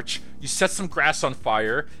a torch. You set some grass on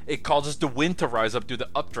fire. It causes the wind to rise up due to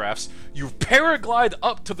updrafts. You paraglide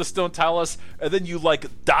up to the stone talus, and then you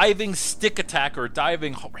like diving stick attack or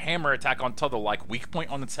diving hammer attack onto the like weak point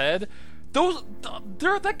on its head.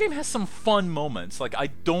 That game has some fun moments. Like I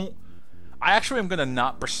actually am gonna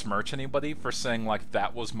not besmirch anybody for saying like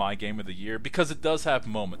that was my game of the year, because it does have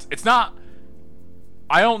moments. It's not.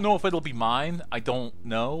 I don't know if it'll be mine. I don't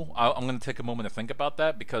know. I'm gonna take a moment to think about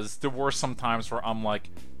that, because there were some times where I'm like,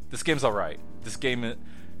 this game's alright. This game is.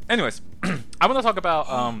 Anyways, I want to talk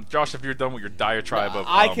about Josh. If you're done with your diatribe of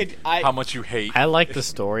how much you hate. I like the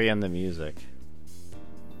story and the music.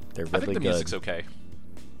 They're really good. I think the music's okay.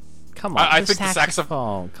 Come on, I think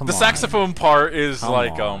the saxophone part is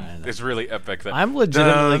is really epic. I'm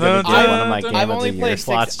legitimately going to give one of my game of the year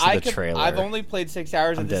slots to the trailer. I've only played 6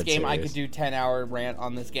 hours of this game. Serious. I could do 10-hour rant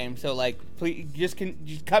on this game. So like, please just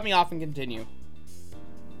cut me off and continue.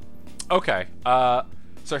 Okay.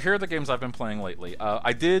 So here are the games I've been playing lately.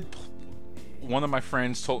 One of my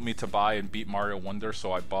friends told me to buy and beat Mario Wonder,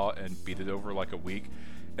 so I bought and beat it over like a week.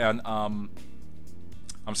 And I'm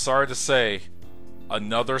sorry to say,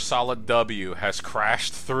 another solid W has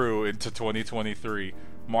crashed through into 2023.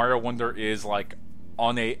 Mario Wonder is like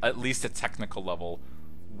on at least a technical level,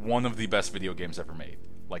 one of the best video games ever made,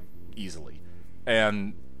 like easily.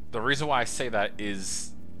 And the reason why I say that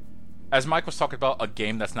is, as Mike was talking about, a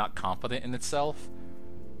game that's not confident in itself.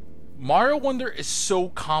 Mario Wonder is so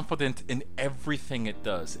confident in everything it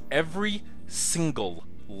does. Every single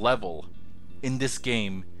level in this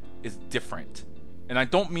game is different. And I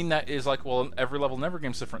don't mean that is like, well, every level in every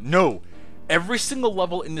game is different. No! Every single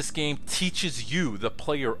level in this game teaches you, the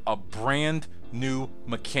player, a brand new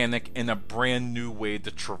mechanic and a brand new way to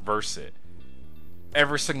traverse it.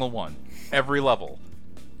 Every single one. Every level.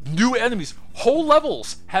 New enemies. Whole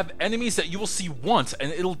levels have enemies that you will see once,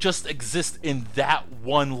 and it'll just exist in that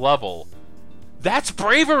one level. That's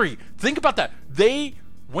bravery! Think about that. They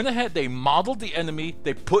went ahead, they modeled the enemy,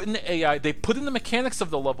 they put in the AI, they put in the mechanics of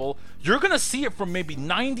the level. You're gonna see it for maybe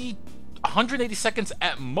 90, 180 seconds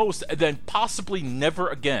at most, and then possibly never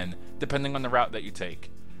again, depending on the route that you take.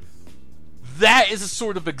 That is a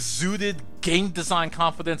sort of exuded game design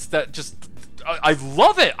confidence that just... I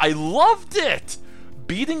love it! I loved it!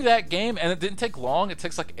 Beating that game, and it didn't take long, it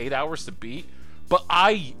takes like 8 hours to beat, but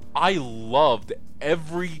I loved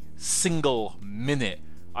every single minute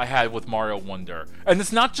I had with Mario Wonder. And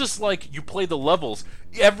it's not just like you play the levels.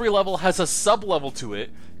 Every level has a sub-level to it,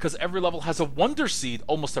 because every level has a Wonder Seed,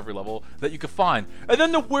 almost every level, that you can find. And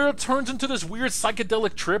then the world turns into this weird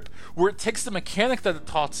psychedelic trip where it takes the mechanic that it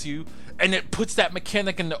taught you, and it puts that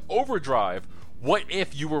mechanic into overdrive. What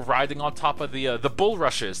if you were riding on top of the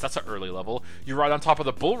bulrushes? That's an early level. You ride on top of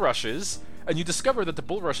the bulrushes, and you discover that the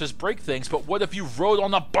bulrushes break things, but what if you rode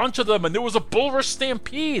on a bunch of them and there was a bulrush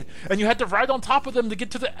stampede and you had to ride on top of them to get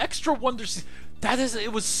to the extra Wonder Seed?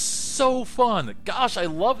 It was so fun. Gosh, I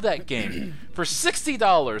love that game. For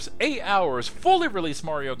 $60, 8 hours, fully released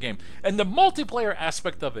Mario game. And the multiplayer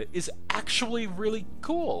aspect of it is actually really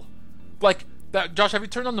cool. Like, that, Josh, have you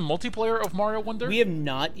turned on the multiplayer of Mario Wonder? We have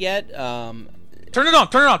not yet. Turn it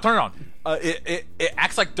on. It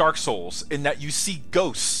acts like Dark Souls in that you see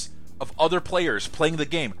ghosts of other players playing the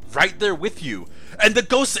game right there with you, and the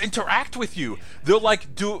ghosts interact with you. They'll like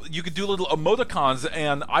you could do little emoticons,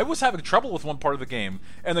 and I was having trouble with one part of the game,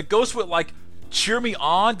 and the ghosts would like cheer me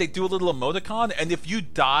on. They do a little emoticon, and if you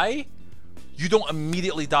die, you don't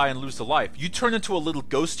immediately die and lose the life. You turn into a little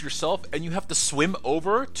ghost yourself, and you have to swim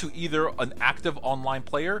over to either an active online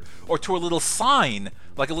player or to a little sign,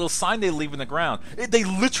 like a little sign they leave in the ground. They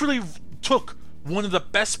literally took one of the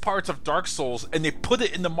best parts of Dark Souls and they put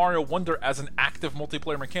it in the Mario Wonder as an active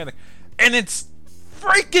multiplayer mechanic, and it's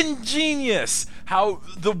freaking genius how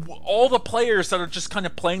all the players that are just kind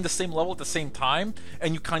of playing the same level at the same time,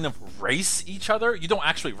 and you kind of race each other. You don't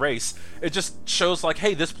actually race, it just shows like,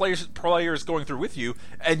 hey, this player is going through with you,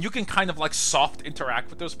 and you can kind of like soft interact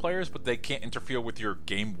with those players, but they can't interfere with your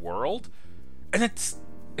game world. And it's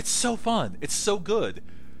so fun, it's so good.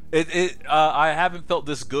 I haven't felt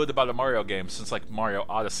this good about a Mario game since like Mario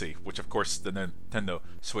Odyssey, which of course the Nintendo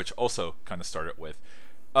Switch also kind of started with.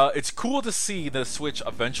 It's cool to see the Switch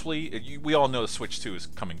eventually. We all know the Switch 2 is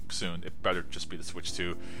coming soon. It better just be the Switch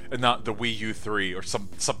 2 and not the Wii U 3 or some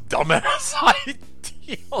dumbass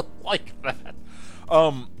idea like that.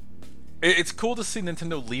 It's cool to see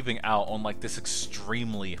Nintendo leaving out on like this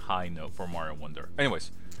extremely high note for Mario Wonder.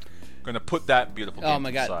 Anyways, Gonna put that beautiful game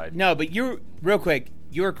to the side. No, but real quick,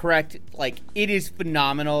 you're correct. Like, it is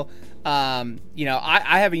phenomenal. You know,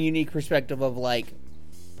 I have a unique perspective of, like,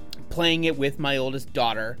 playing it with my oldest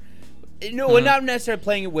daughter. No, not necessarily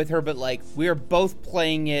playing it with her, but, like, we are both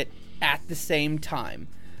playing it at the same time.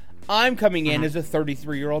 I'm coming in as a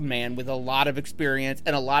 33-year-old man with a lot of experience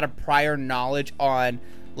and a lot of prior knowledge on,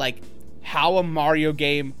 like, how a Mario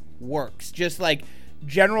game works. Just, like,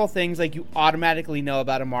 general things like you automatically know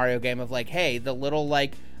about a Mario game of, like, hey, the little,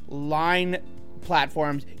 like, line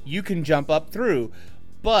platforms you can jump up through.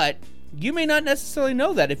 But you may not necessarily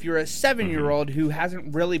know that if you're a 7-year-old who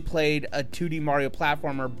hasn't really played a 2D Mario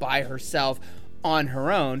platformer by herself on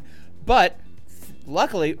her own. But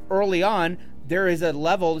luckily, early on, there is a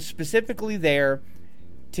level specifically there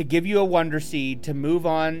to give you a Wonder Seed to move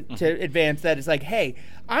on to advance that is like, hey,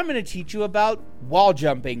 I'm going to teach you about wall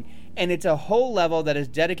jumping. And it's a whole level that is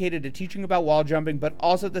dedicated to teaching about wall jumping, but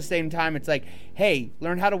also at the same time, it's like, hey,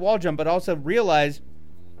 learn how to wall jump, but also realize,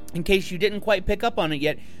 in case you didn't quite pick up on it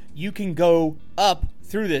yet, you can go up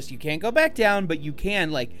through this. You can't go back down, but you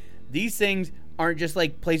can. Like, these things aren't just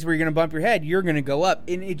like places where you're going to bump your head. You're going to go up.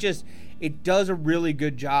 And it does a really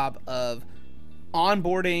good job of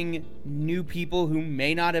onboarding new people who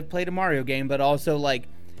may not have played a Mario game, but also, like,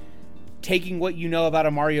 taking what you know about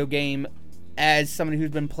a Mario game as someone who's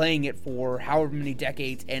been playing it for however many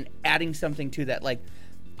decades and adding something to that. Like,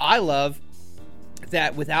 I love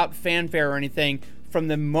that without fanfare or anything, from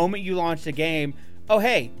the moment you launch the game, oh,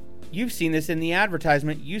 hey, you've seen this in the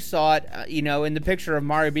advertisement. You saw it, in the picture of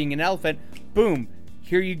Mario being an elephant. Boom.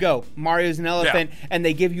 Here you go. Mario's an elephant. Yeah. And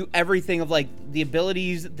they give you everything of, like, the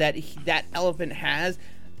abilities that that elephant has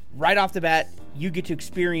right off the bat. You get to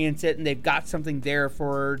experience it, and they've got something there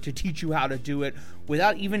to teach you how to do it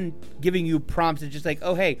without even giving you prompts. It's just like,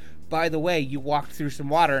 oh, hey, by the way, you walked through some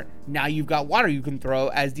water. Now you've got water you can throw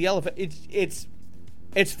as the elephant. It's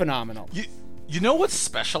phenomenal. You know what's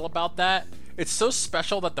special about that? It's so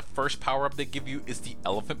special that the first power-up they give you is the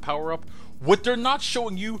elephant power-up. What they're not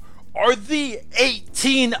showing you are the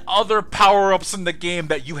 18 other power-ups in the game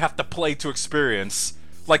that you have to play to experience.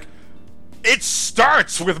 Like, it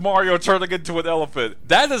starts with Mario turning into an elephant.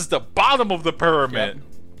 That is the bottom of the pyramid. Yep.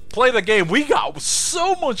 Play the game. We got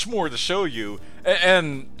so much more to show you.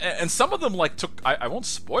 And some of them, like, I won't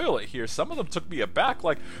spoil it here. Some of them took me aback.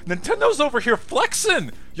 Like, Nintendo's over here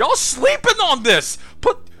flexing. Y'all sleeping on this.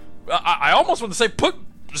 I almost want to say, put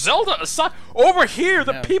Zelda aside. Over here,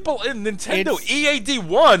 the people in Nintendo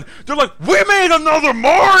EAD1, they're like, we made another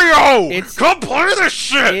Mario! Come play this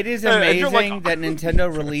shit! It is amazing like, that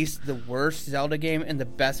Nintendo released the worst Zelda game and the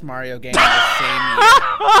best Mario game in the same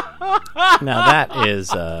year. Now that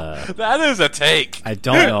is a take. I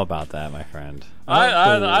don't know about that, my friend.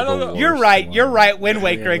 I don't know. You're right. Wind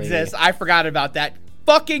Waker exists. I forgot about that.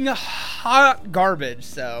 Fucking hot garbage,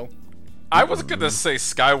 so. I was gonna say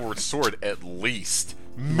Skyward Sword at least.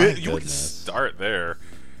 You would start there.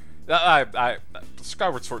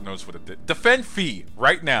 Skyward Sword knows what it did. Defend Fee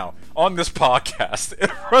right now on this podcast in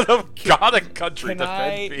front of God and country.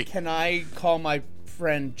 Defend Fee. Can I call my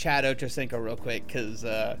friend Chad Ochocinco real quick? Because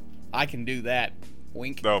I can do that.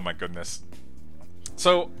 Wink. Oh my goodness.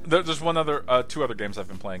 So there's two other games I've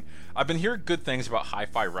been playing. I've been hearing good things about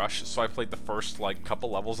Hi-Fi Rush, so I played the first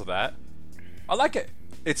couple levels of that. I like it.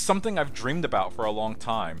 It's something I've dreamed about for a long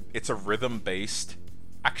time. It's a rhythm-based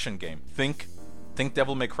action game. Think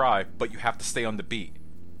Devil May Cry, but you have to stay on the beat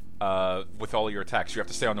with all of your attacks. You have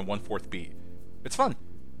to stay on the 1/4 beat. It's fun.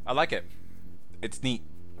 I like it. It's neat.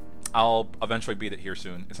 I'll eventually beat it here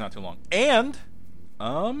soon. It's not too long. And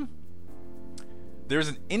there's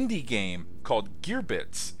an indie game called Gear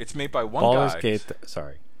Bits. It's made by one Baldur's guy. Gate.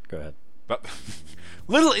 Sorry, go ahead. But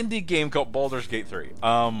little indie game called Baldur's Gate 3.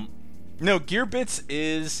 No, Gear Bits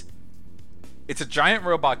it's a giant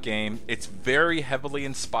robot game. It's very heavily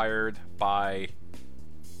inspired by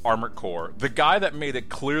Armored Core. The guy that made it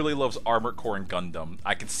clearly loves Armored Core and Gundam.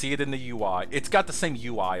 I can see it in the UI. It's got the same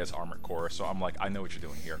UI as Armored Core, so I'm like, I know what you're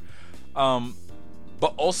doing here.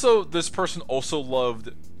 But also, this person also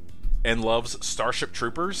loved and loves Starship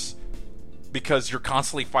Troopers, because you're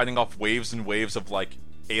constantly fighting off waves and waves of, like,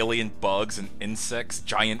 alien bugs and insects,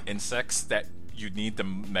 giant insects that you need the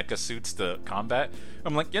mecha suits to combat.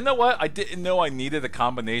 I'm like, you know what? I didn't know I needed a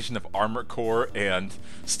combination of Armored Core and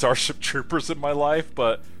Starship Troopers in my life,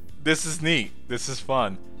 but this is neat. This is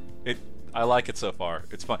fun. I like it so far.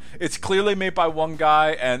 It's fun. It's clearly made by one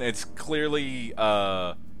guy, and it's clearly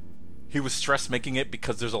he was stressed making it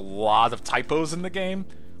because there's a lot of typos in the game.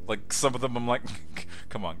 Like, some of them I'm like,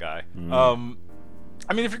 come on, guy.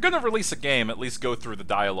 I mean, if you're gonna release a game, at least go through the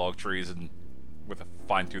dialogue trees and with a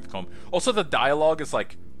fine-tooth comb. Also, the dialogue is,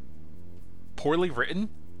 like, poorly written.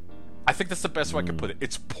 I think that's the best way I could put it.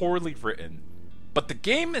 It's poorly written. But the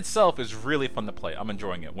game itself is really fun to play. I'm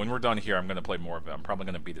enjoying it. When we're done here, I'm going to play more of it. I'm probably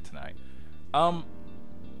going to beat it tonight.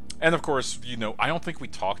 And of course, I don't think we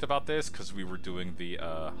talked about this because we were doing the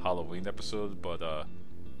Halloween episode, but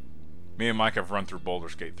me and Mike have run through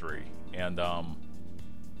Baldur's Gate 3. And I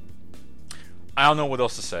don't know what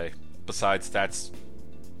else to say besides that's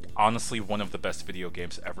honestly one of the best video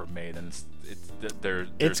games ever made. And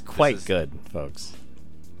it's quite good, folks.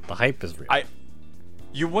 The hype is real.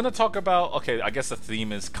 You want to talk about, okay, I guess the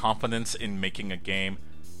theme is confidence in making a game.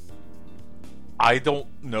 I don't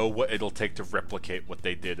know what it'll take to replicate what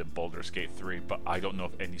they did in Baldur's Gate 3, but I don't know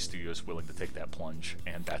if any studio is willing to take that plunge,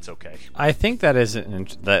 and that's okay. I think that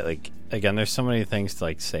isn't, that, like, again, there's so many things to,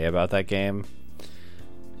 like, say about that game.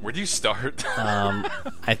 Where do you start?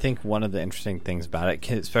 I think one of the interesting things about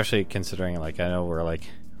it, especially considering, like, I know we're, like,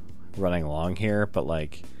 running along here, but,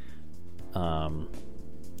 like,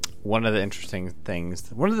 one of the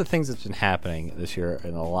things that's been happening this year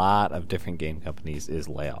in a lot of different game companies is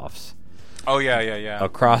layoffs. Oh, yeah.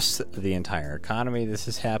 Across the entire economy, this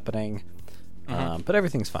is happening. But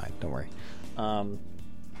everything's fine. Don't worry.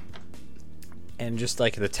 And just,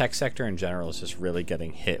 like, the tech sector in general is just really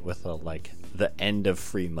getting hit with, the end of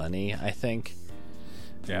free money, I think.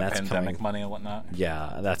 Yeah, and that's pandemic money and whatnot.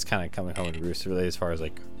 Yeah, that's kind of coming home to roost, really, as far as,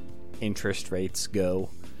 like, interest rates go.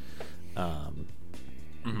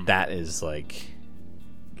 That is, like,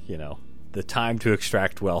 the time to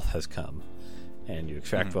extract wealth has come. And you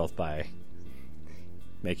extract wealth by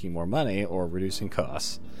making more money or reducing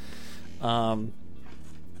costs. And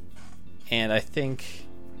I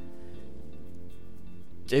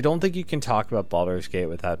don't think you can talk about Baldur's Gate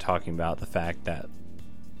without talking about the fact that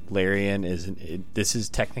Larian this is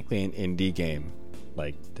technically an indie game.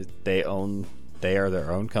 Like, they are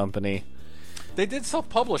their own company. They did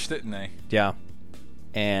self-publish, didn't they? Yeah.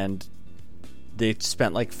 And they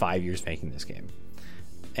spent like 5 years making this game.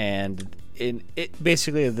 And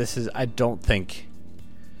basically, I don't think,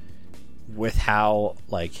 with how,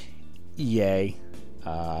 like, EA,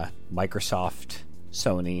 Microsoft,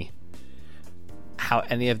 Sony, how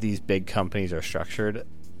any of these big companies are structured,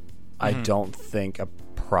 I don't think a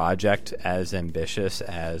project as ambitious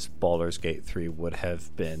as Baldur's Gate 3 would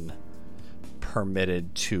have been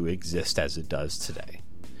permitted to exist as it does today.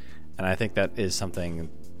 And I think that is something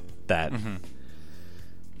that like,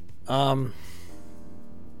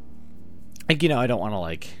 I don't want to,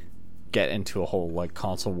 like, get into a whole, like,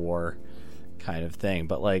 console war kind of thing,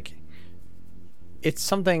 but, like,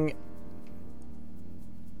 it's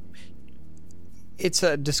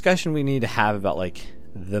a discussion we need to have about, like,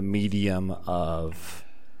 the medium of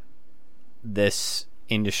this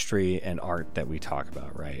industry and art that we talk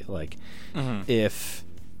about, right? Like, if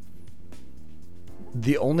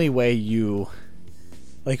the only way you,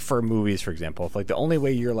 like, for movies, for example, if, like, the only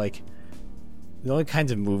way you're, like, the only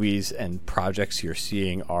kinds of movies and projects you're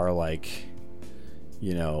seeing are, like,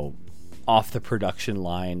 off the production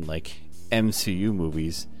line, like, MCU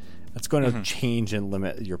movies, that's going to change and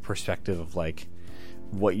limit your perspective of, like,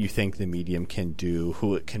 what you think the medium can do,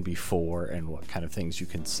 who it can be for, and what kind of things you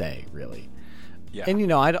can say, really. Yeah.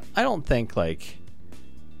 And, I don't think, like,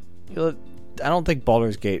 I don't think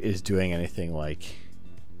Baldur's Gate is doing anything, like,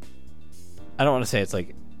 I don't want to say it's,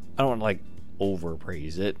 like, I don't want to, like,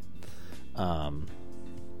 overpraise it. I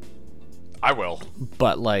will.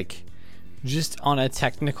 But, like, just on a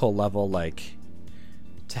technical level, like,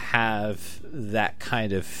 to have that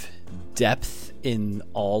kind of depth in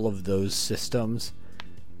all of those systems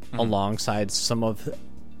alongside some of,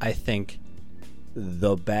 I think,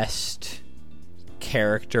 the best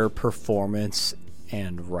character performance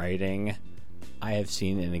and writing I have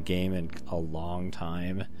seen in a game in a long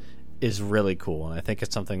time is really cool. And I think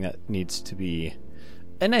it's something that needs to be,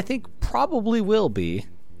 and I think probably will be,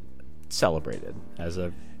 celebrated as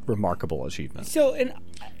a remarkable achievement. So, and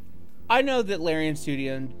I know that Larian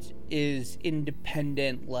Studios is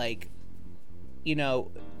independent, like,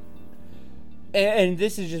 and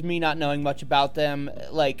this is just me not knowing much about them.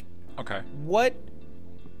 Like, okay, what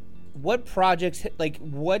projects, like,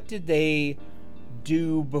 what did they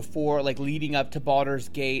do before, like, leading up to Baldur's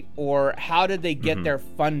Gate, or how did they get their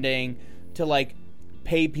funding to, like,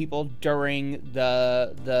 pay people during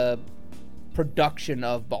the production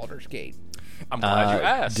of Baldur's Gate? I'm glad you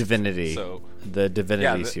asked. Divinity. So, the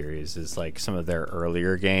Divinity series is, like, some of their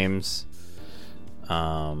earlier games.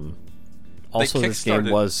 Also, this game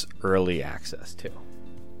was early access, too.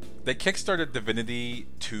 They kickstarted Divinity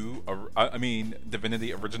 2,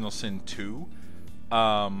 Divinity Original Sin 2.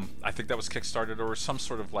 I think that was kickstarted or some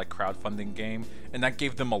sort of, like, crowdfunding game. And that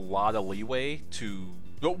gave them a lot of leeway to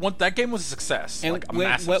That game was a success. And like a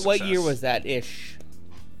massive success. What year was that ish?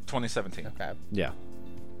 2017. Okay. Yeah.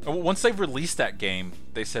 Once they released that game,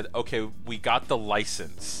 they said, okay, we got the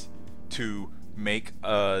license to make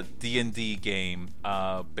a D&D game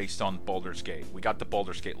based on Baldur's Gate. We got the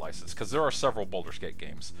Baldur's Gate license, because there are several Baldur's Gate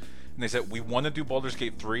games. And they said, we want to do Baldur's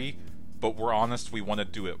Gate 3, but we're honest, we want to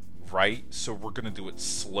do it right, so we're going to do it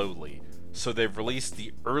slowly. So they've released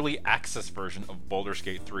the early access version of Baldur's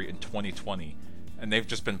Gate 3 in 2020, and they've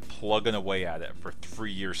just been plugging away at it for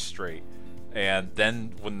 3 years straight. And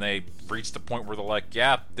then when they reached the point where they're like,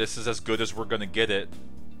 yeah, this is as good as we're going to get it,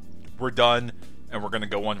 we're done, and we're going to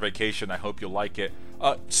go on vacation. I hope you like it.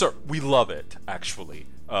 Sir, we love it, actually.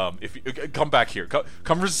 If you come back here,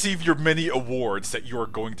 come receive your many awards that you are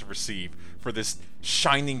going to receive for this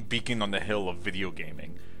shining beacon on the hill of video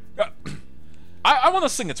gaming. I want to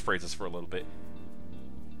sing its praises for a little bit.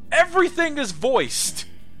 Everything is voiced.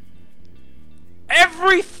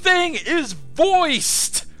 Everything is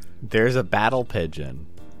voiced. There's a battle pigeon.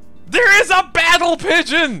 There is a battle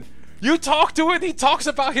pigeon. You talk to it, he talks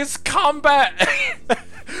about his combat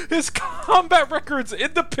records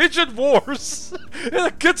in the Pigeon Wars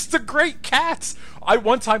against the great cats. I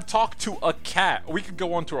one time talked to a cat. We could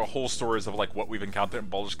go on to our whole stories of like what we've encountered in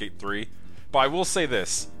Baldur's Gate 3, but I will say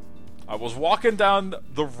this. I was walking down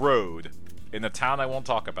the road in a town I won't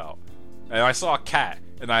talk about, and I saw a cat,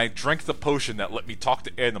 and I drank the potion that let me talk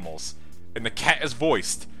to animals, and the cat is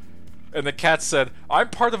voiced. And the cat said, I'm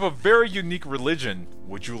part of a very unique religion.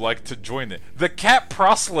 Would you like to join it? The cat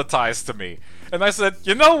proselytized to me. And I said,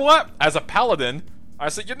 you know what? As a paladin, I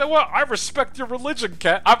said, you know what? I respect your religion,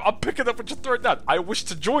 cat. I'm picking up what you're throwing down. I wish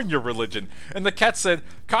to join your religion. And the cat said,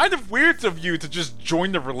 kind of weird of you to just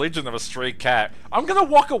join the religion of a stray cat. I'm gonna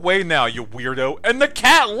walk away now, you weirdo. And the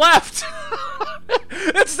cat left.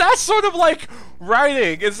 It's that sort of like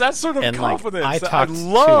writing. It's that sort of confidence like, that I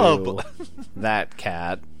love. To that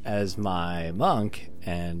cat as my monk,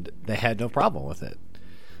 and they had no problem with it.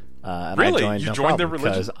 And really? I joined You joined their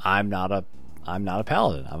religion? because I'm not a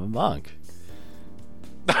paladin. I'm a monk.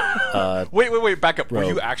 Wait, back up. Were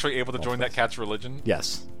you actually able to join that cat's religion?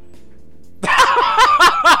 Yes.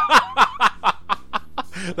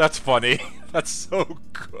 That's funny. That's so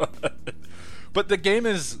good. But the game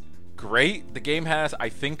is great. The game has, I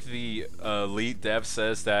think the lead dev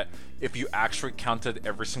says that if you actually counted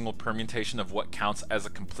every single permutation of what counts as a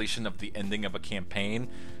completion of the ending of a campaign,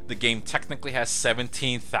 the game technically has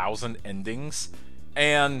 17,000 endings.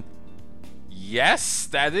 And yes,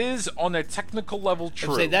 that is on a technical level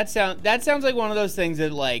true. Say, that sounds like one of those things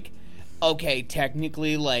that, like, okay,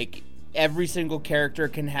 technically, like, every single character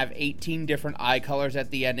can have 18 different eye colors at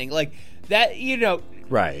the ending. Like, that, you know...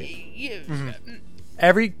 Right.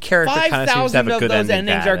 Every character kind of seems to have a good ending. 5,000 of those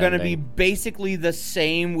endings are going to be basically the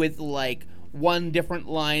same with, like, one different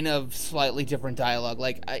line of slightly different dialogue.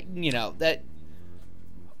 Like, that...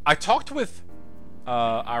 I talked with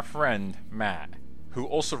our friend, Matt, who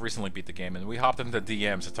also recently beat the game, and we hopped into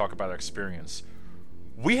DMs to talk about our experience.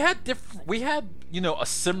 We had a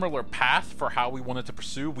similar path for how we wanted to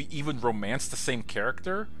pursue. We even romanced the same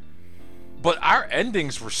character, but our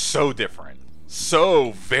endings were so different,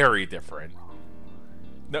 so very different.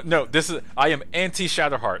 No, I am anti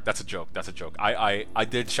Shadowheart. That's a joke. I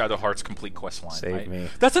did Shadowheart's complete quest line. Save me.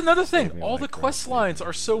 That's another thing. All the quest lines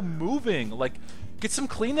are so moving. Like, get some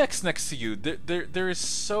Kleenex next to you. There is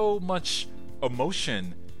so much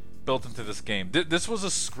emotion built into this game. This was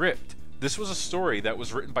a script. This was a story that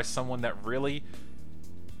was written by someone that really,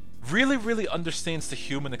 really, really understands the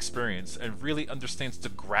human experience and really understands the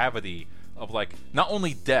gravity of, like, not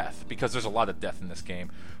only death, because there's a lot of death in this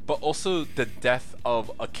game, but also the death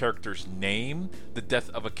of a character's name, the death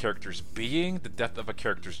of a character's being, the death of a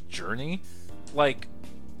character's journey. Like,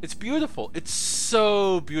 it's beautiful. It's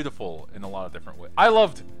so beautiful in a lot of different ways. I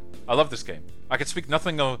love this game. I could speak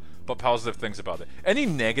nothing but positive things about it. Any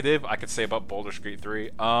negative I could say about Baldur's Gate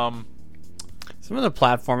 3, some of the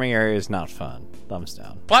platforming area is not fun. Thumbs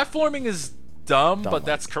down. Platforming is dumb, but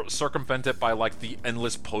that's circumvented by, like, the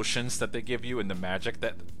endless potions that they give you and the magic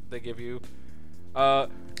that they give you.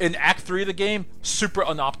 In Act 3 of the game, super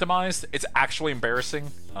unoptimized. It's actually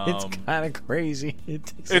embarrassing. It's kind of crazy.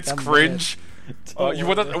 It's cringe.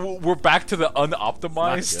 We're back to the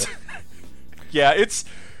unoptimized. Yeah, it's...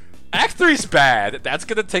 Act 3's bad. That's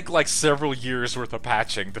gonna take, like, several years worth of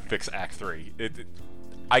patching to fix Act 3.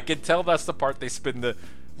 I can tell that's the part they spend the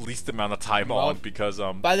least amount of time on, because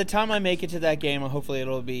by the time I make it to that game, hopefully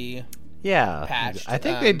it'll be patched. I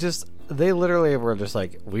think they literally were just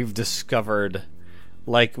like, we've discovered,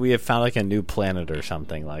 like, we have found, like, a new planet or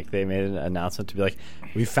something. Like, they made an announcement to be like,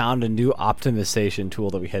 we found a new optimization tool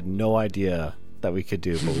that we had no idea that we could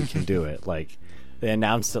do, but we can do it. Like, they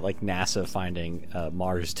announced it like NASA finding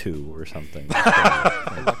Mars 2 or something.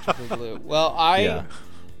 Electrical blue. Well,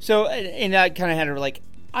 so, and I kind of had to, like,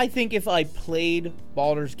 I think if I played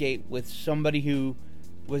Baldur's Gate with somebody who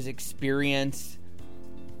was experienced,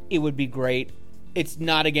 it would be great. It's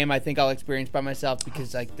not a game I think I'll experience by myself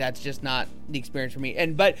because, like, that's just not the experience for me.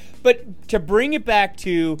 And but to bring it back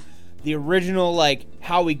to the original, like,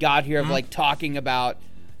 how we got here of, like, talking about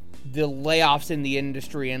the layoffs in the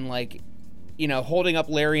industry and, like, you know, holding up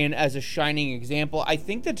Larian as a shining example, I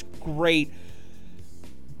think that's great.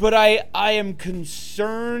 But I am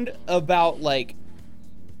concerned about, like,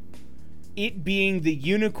 it being the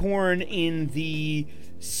unicorn in the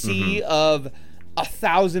sea of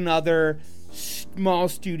 1,000 other small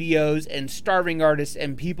studios and starving artists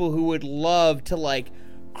and people who would love to, like,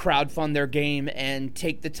 crowdfund their game and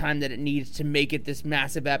take the time that it needs to make it this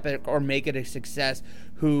massive epic or make it a success,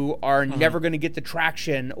 who are never going to get the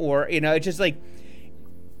traction, or, you know, it's just like,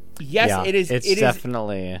 yes, it is. It's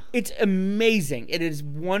definitely. It's amazing. It is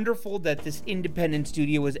wonderful that this independent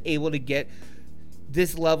studio was able to get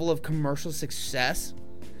this level of commercial success,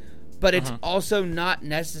 but it's also not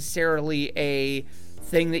necessarily a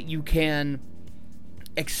thing that you can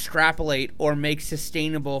extrapolate or make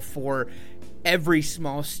sustainable for every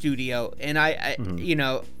small studio. And I you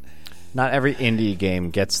know, not every indie game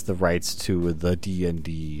gets the rights to the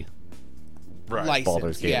D&D license.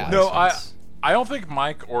 Baldur's Gate license. No, I don't think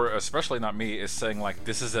Mike, or especially not me, is saying, like,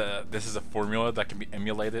 this is a formula that can be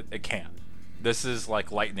emulated. It can't. This is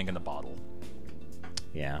like lightning in a bottle.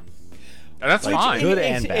 Yeah, and that's fine. Good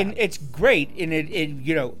and bad. And it's great. And it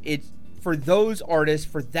you know, it's for those artists,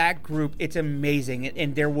 for that group, it's amazing.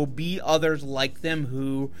 And there will be others like them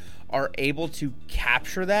who are able to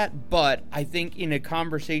capture that. But I think in a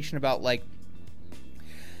conversation about, like,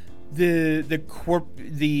 the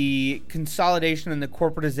consolidation and the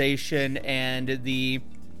corporatization and the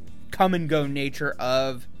come and go nature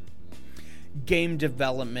of game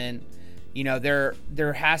development, you know,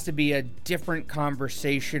 there has to be a different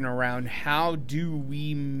conversation around how do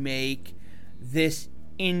we make this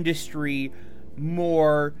industry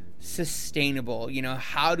more sustainable. You know,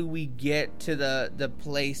 how do we get to the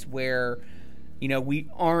place where, you know, we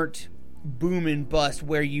aren't boom and bust,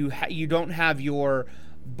 where you don't have your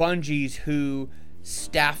Bungies who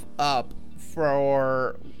staff up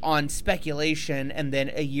on speculation and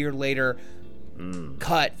then a year later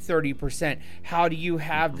cut 30%. How do you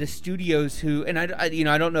have the studios who, and I you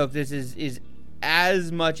know, I don't know if this is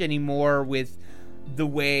as much anymore with the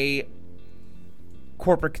way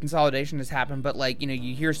corporate consolidation has happened, but, like, you know,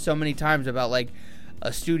 you hear so many times about, like,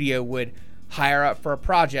 a studio would hire up for a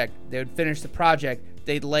project, they would finish the project,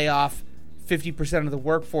 they'd lay off 50% of the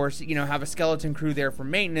workforce, you know, have a skeleton crew there for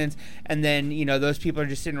maintenance, and then, you know, those people are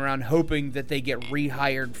just sitting around hoping that they get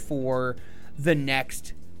rehired for the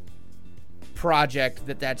next project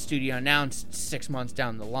that studio announced 6 months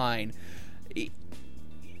down the line.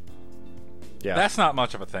 Yeah, that's not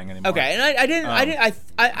much of a thing anymore. Okay, and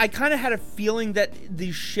I kind of had a feeling that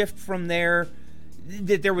the shift from there,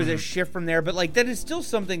 that there was a shift from there, but, like, that is still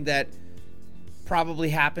something that probably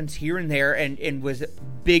happens here and there and was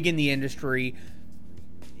big in the industry.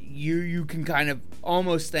 You can kind of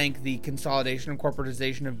almost thank the consolidation and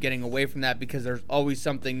corporatization of getting away from that, because there's always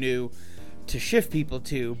something new to shift people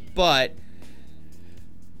to. But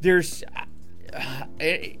there's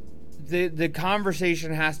the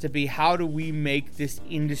conversation has to be, how do we make this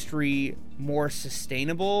industry more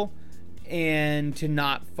sustainable and to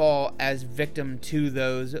not fall as victim to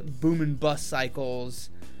those boom and bust cycles,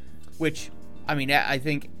 which, I mean, I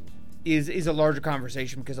think is a larger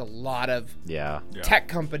conversation, because a lot of tech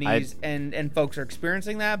companies and folks are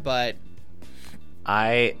experiencing that. But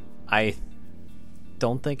I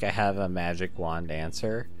don't think I have a magic wand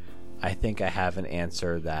answer. I think I have an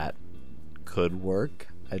answer that could work.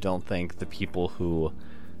 I don't think the people who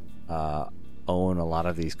own a lot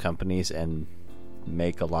of these companies and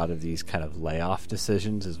make a lot of these kind of layoff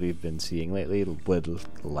decisions, as we've been seeing lately, would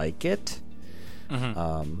like it.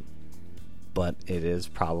 But it is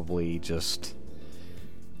probably just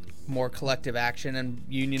more collective action and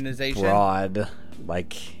unionization, broad,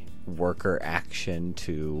 like, worker action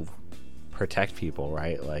to protect people,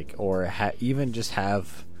 right? Like, or even just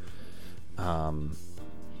have,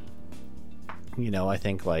 you know, I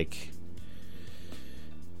think, like,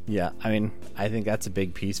 yeah, I mean, I think that's a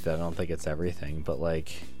big piece of it. I don't think it's everything, but,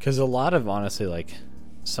 like, because a lot of, honestly, like,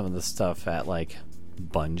 some of the stuff at, like,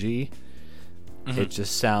 Bungie, it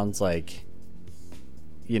just sounds like,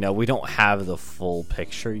 you know, we don't have the full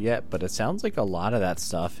picture yet, but it sounds like a lot of that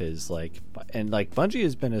stuff is, like, and, like, Bungie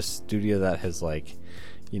has been a studio that has, like,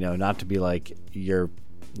 not to be like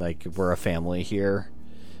we're a family here,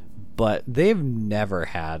 but they've never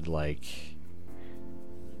had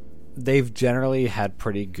they've generally had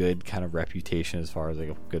pretty good kind of reputation as far as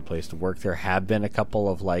a good place to work. There have been a couple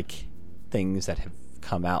of things that have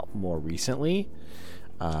come out more recently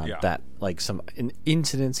that some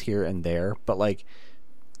incidents here and there, but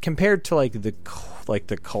compared to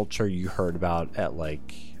the culture you heard about at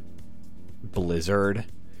Blizzard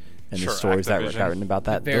and the stories that were written about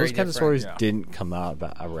that, those kind of stories didn't come out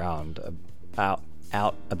about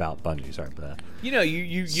Bungie. Sorry about that.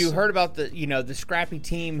 You heard about the scrappy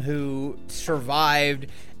team who survived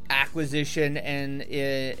acquisition and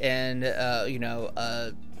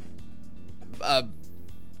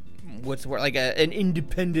what's the word, an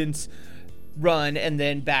independence run, and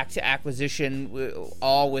then back to acquisition,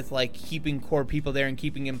 all with keeping core people there and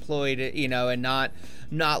keeping employed, and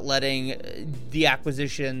not letting the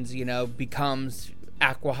acquisitions becomes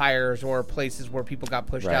acqui-hires or places where people got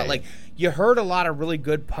pushed out. You heard a lot of really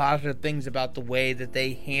good positive things about the way that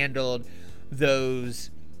they handled those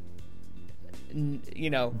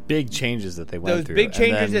big changes that they went through. Those big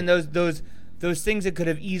changes and those things that could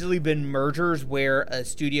have easily been mergers where a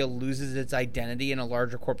studio loses its identity in a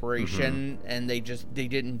larger corporation, and they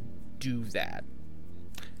didn't do that.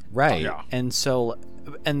 Right. Oh, yeah.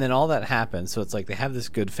 And then all that happens, so it's they have this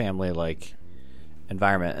good family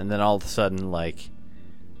environment, and then all of a sudden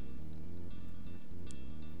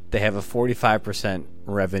they have a 45%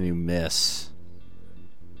 revenue miss.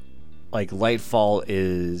 Lightfall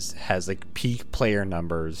has peak player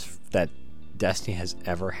numbers that Destiny has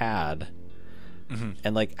ever had. Mm-hmm.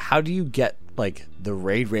 And how do you get the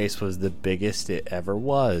raid race was the biggest it ever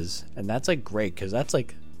was, and that's great, because that's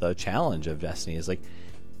the challenge of Destiny is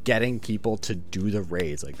getting people to do the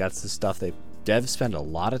raids. That's the stuff devs spend a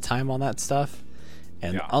lot of time on that stuff,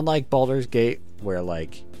 and unlike Baldur's Gate where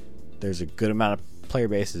there's a good amount of player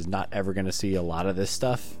base is not ever going to see a lot of this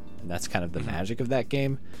stuff, and that's kind of the magic of that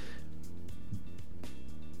game.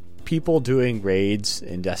 People doing raids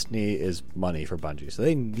in Destiny is money for Bungie, so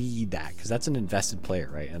they need that because that's an invested player,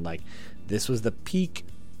 right? And this was the peak.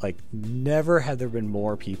 Never had there been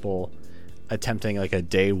more people attempting a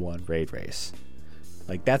day one raid race.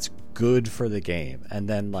 That's good for the game. And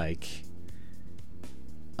then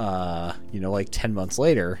 10 months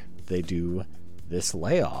later they do this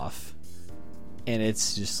layoff, and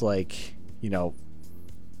it's just you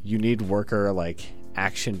need worker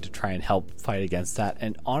action to try and help fight against that.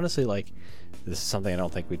 And honestly, this is something I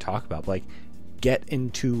don't think we talk about, but get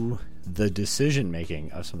into the decision making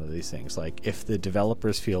of some of these things. If the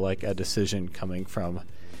developers feel a decision coming from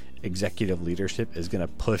executive leadership is going to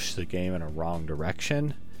push the game in a wrong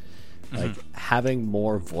direction, having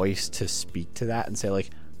more voice to speak to that and say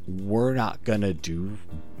we're not going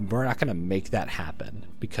to make that happen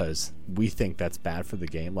because we think that's bad for the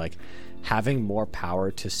game. Having more power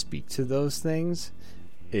to speak to those things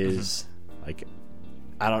is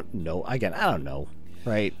I don't know. Again, I don't know,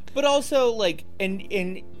 right? But also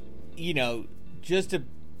and just to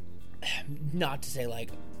not to say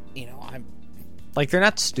I'm they're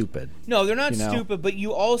not stupid. No, they're not stupid, but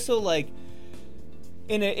you also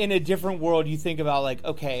in a different world you think about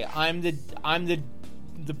okay, I'm the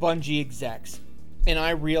Bungie execs, and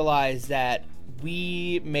I realize that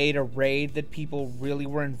we made a raid that people really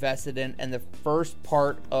were invested in, and the first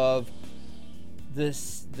part of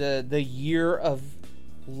the year of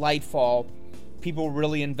Lightfall people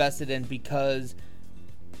really invested in because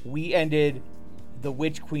we ended the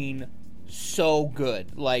Witch Queen so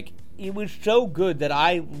good. It was so good that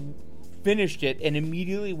I finished it and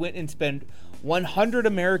immediately went and spent $100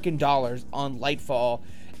 American on Lightfall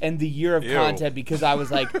and the year of content because I was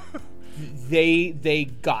they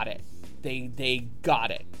got it. They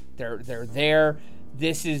got it. They're there.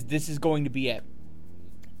 This is going to be it.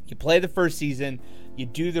 You play the first season, you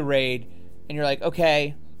do the raid, and you're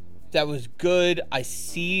okay, that was good. I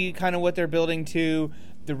see kind of what they're building to.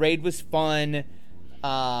 The raid was fun.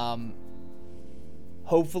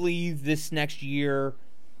 Hopefully this next year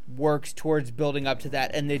works towards building up to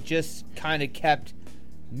that, and it just kind of kept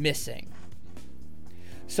missing.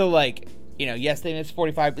 So yes, they missed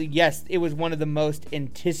 45. Yes, it was one of the most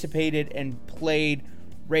anticipated and played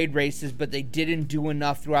raid races, but they didn't do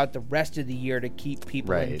enough throughout the rest of the year to keep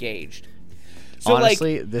people engaged. So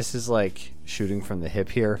honestly, this is shooting from the hip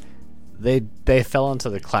here. They fell into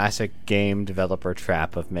the classic game developer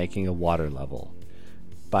trap of making a water level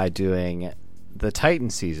by doing the Titan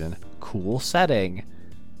season, cool setting.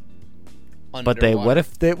 Underwater.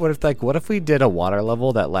 But what if we did a water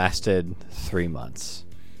level that lasted 3 months?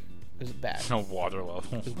 It was bad. No water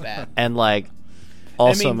level. It was bad. And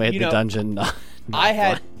also made the dungeon not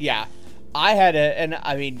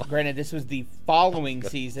granted, this was the following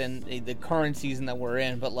season, the current season that we're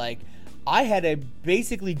in, but like, I had a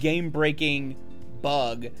basically game-breaking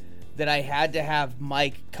bug that I had to have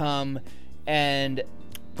Mike come and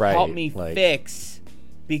help me fix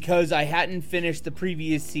because I hadn't finished the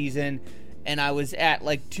previous season, and I was at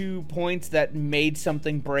like 2 points that made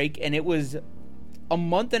something break, and it was a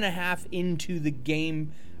month and a half into the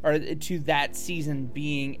game, or to that season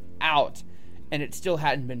being out, and it still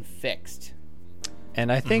hadn't been fixed.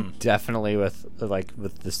 And I think definitely with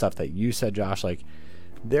the stuff that you said, Josh, like,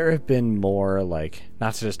 there have been more, like,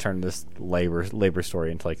 not to just turn this labor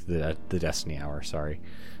story into like the Destiny Hour,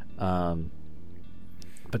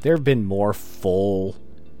 but there have been more full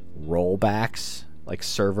rollbacks, like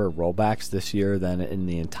server rollbacks this year than in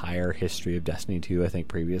the entire history of Destiny 2, I think,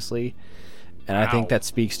 previously. And I think that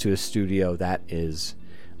speaks to a studio that is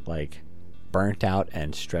like burnt out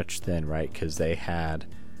and stretched thin, right? Because they had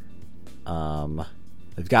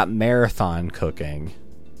they've got Marathon cooking,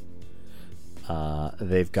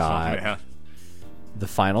 they've got the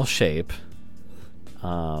final shape,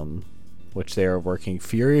 which they are working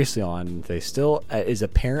furiously on. They still is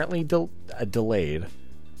apparently delayed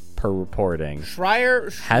per reporting.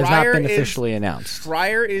 Schreier has not been officially announced.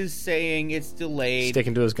 Schreier is saying it's delayed,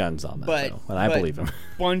 sticking to his guns on that, and I believe him.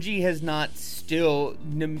 Bungie has not still,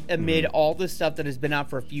 amid all the stuff that has been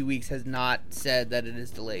out for a few weeks, has not said that it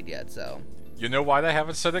is delayed yet. So you know why they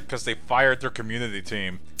haven't said it? Because they fired their community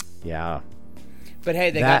team. Yeah, but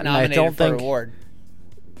hey, they got nominated for an award.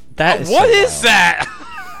 That is what is that?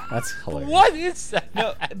 That's hilarious. What is that?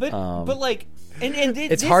 No, but like, and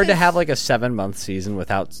it's hard to have like a 7-month season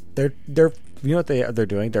without they're you know what they're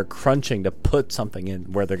doing? They're crunching to put something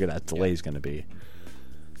in where that delay is going to be.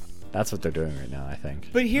 That's what they're doing right now, I think.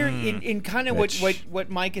 But here, in kind of what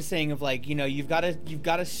Mike is saying of like, you know, you've got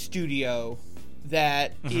a studio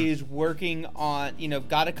that is working on, you know,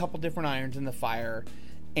 got a couple different irons in the fire,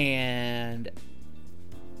 and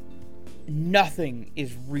nothing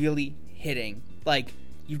is really hitting. Like,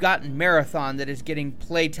 you've got Marathon that is getting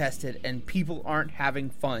play tested and people aren't having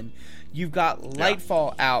fun. You've got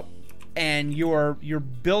Lightfall out, and you're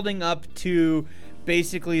building up to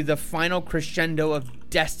basically the final crescendo of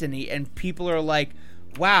Destiny, and people are like,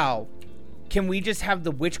 wow, can we just have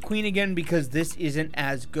the Witch Queen again, because this isn't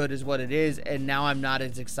as good as what it is, and now I'm not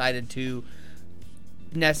as excited to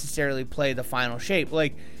necessarily play the final shape.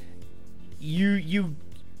 Like, you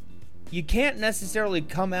can't necessarily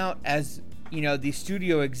come out as, you know, the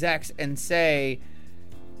studio execs and say,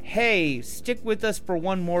 hey, stick with us for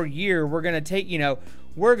one more year. We're going to take, you know,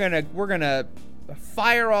 we're going to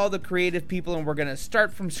fire all the creative people, and we're going to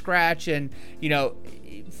start from scratch. And, you know,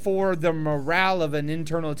 for the morale of an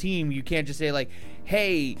internal team, you can't just say like,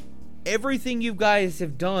 hey, everything you guys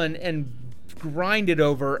have done and grinded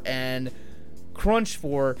over and crunched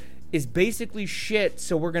for is basically shit,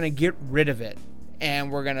 so we're going to get rid of it,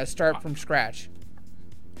 and we're going to start from scratch.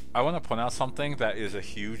 I want to point out something that is a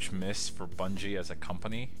huge miss for Bungie as a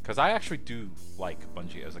company, because I actually do like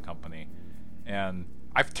Bungie as a company, and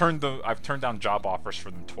I've turned down job offers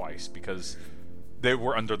for them twice because they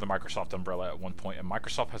were under the Microsoft umbrella at one point, and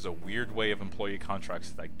Microsoft has a weird way of employee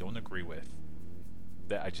contracts that I don't agree with.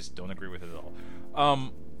 That I just don't agree with it at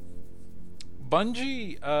all.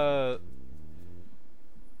 Bungie,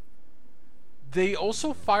 they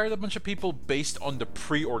also fired a bunch of people based on the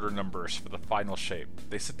pre-order numbers for the final shape.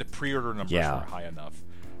 They said the pre-order numbers weren't high enough.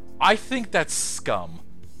 I think that's scum.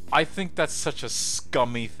 I think that's such a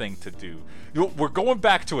scummy thing to do. You know, we're going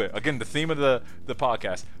back to it. Again, the theme of the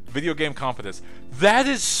podcast, video game confidence. That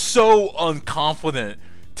is so unconfident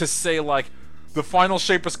to say, like, the final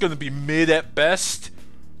shape is going to be mid at best.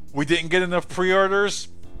 We didn't get enough pre-orders.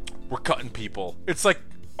 We're cutting people. It's like,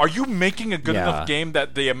 are you making a good enough game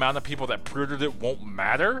that the amount of people that pre-ordered it won't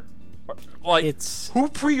matter? Like, who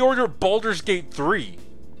pre-ordered Baldur's Gate 3?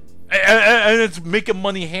 And it's making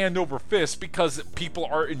money hand over fist because people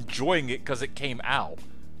are enjoying it because it came out,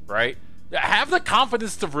 right? Have the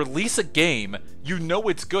confidence to release a game, you know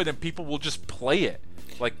it's good, and people will just play it.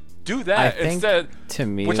 Like, do that instead. To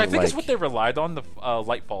me, which I think is what they relied on the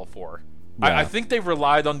Lightfall for. Yeah. I think they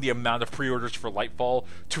relied on the amount of pre-orders for Lightfall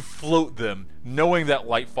to float them, knowing that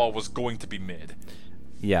Lightfall was going to be mid.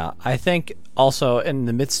 Yeah, I think also in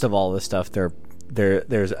the midst of all this stuff,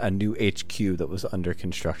 there's a new HQ that was under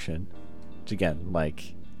construction. Which again,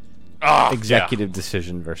 like, executive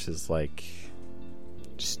decision versus like,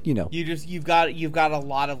 just, you know, you've got a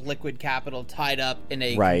lot of liquid capital tied up in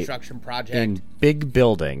a construction project in big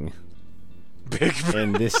building,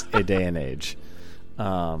 in this day and age.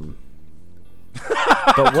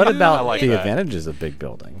 But what about the advantages of big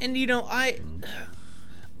building? And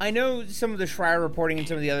I know some of the Schreier reporting and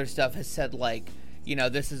some of the other stuff has said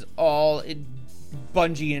this is all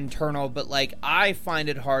Bungie internal, but I find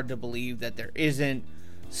it hard to believe that there isn't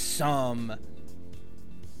some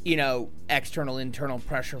external internal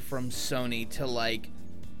pressure from Sony to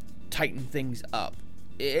tighten things up.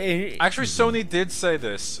 Actually, Sony did say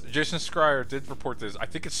this. Jason Schreier did report this. I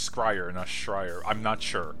think it's Schreier, not Schreier. I'm not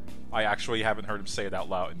sure. I actually haven't heard him say it out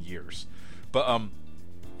loud in years. But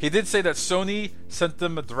he did say that Sony sent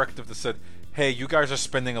them a directive that said, hey, you guys are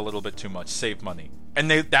spending a little bit too much. Save money.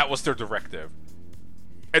 And that was their directive.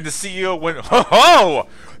 And the CEO went, ho-ho!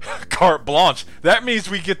 Carte blanche. That means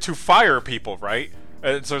we get to fire people, right?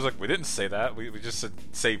 And so he's like, we didn't say that. We just said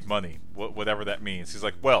save money, whatever that means. He's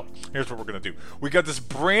like, well, here's what we're going to do. We got this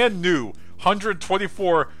brand new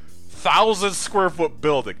 124,000 square foot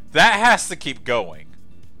building. That has to keep going.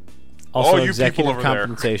 Also, executive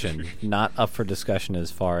compensation, not up for discussion as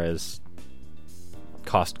far as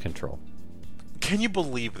cost control. Can you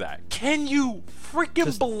believe that? Can you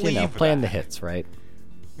freaking believe that? Playing the hits, right?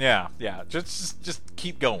 Yeah. Just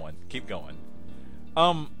keep going. Keep going.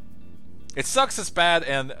 It sucks, it's bad,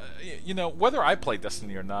 and, whether I play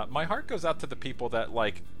Destiny or not, my heart goes out to the people that,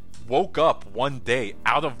 woke up one day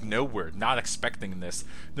out of nowhere, not expecting this.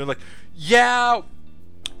 They're like, yeah,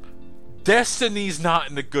 Destiny's not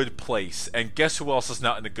in a good place, and guess who else is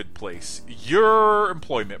not in a good place? Your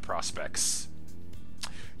employment prospects.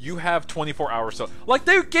 You have 24 hours to...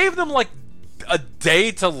 they gave them, a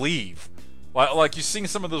day to leave. You've seen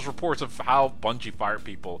some of those reports of how Bungie fired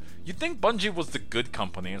people. You'd think Bungie was the good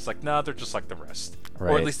company. It's nah, they're just like the rest.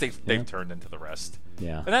 Right. Or at least they've turned into the rest.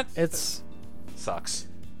 Yeah. And that sucks.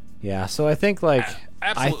 Yeah, so I think,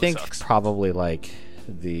 sucks. Probably,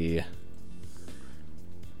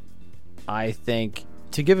 I think,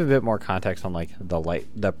 to give a bit more context on,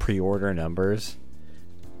 the pre-order numbers,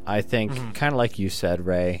 I think, kind of like you said,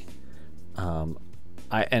 Ray, and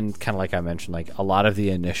kind of like I mentioned, a lot of the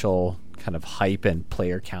initial kind of hype and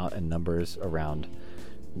player count and numbers around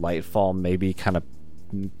Lightfall maybe kind of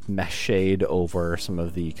shade over some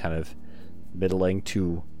of the kind of middling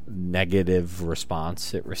to negative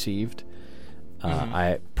response it received.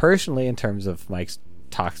 I personally, in terms of Mike's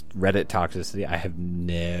Reddit toxicity, I have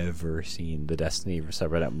never seen the Destiny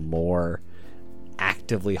subreddit more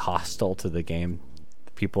actively hostile to the game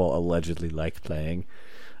people allegedly like playing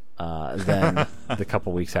than the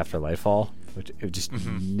couple weeks after Lightfall, which it just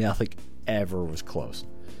nothing ever was close.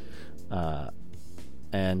 And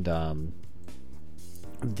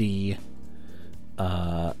the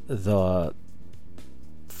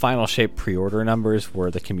Final Shape pre-order numbers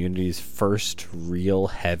were the community's first real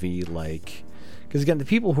heavy, because again, the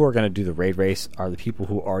people who are going to do the raid race are the people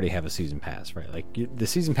who already have a season pass, right? The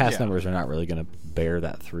season pass numbers are not really going to bear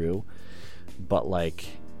that through, but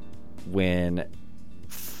when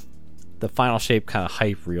the Final Shape kind of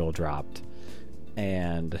hype reel dropped,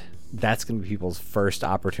 and that's going to be people's first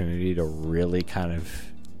opportunity to really kind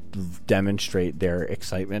of demonstrate their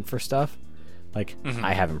excitement for stuff. I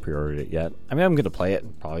haven't pre-ordered it yet. I mean, I'm going to play it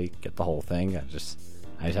and probably get the whole thing. I just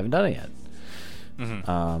haven't done it yet.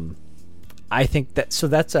 I think that, so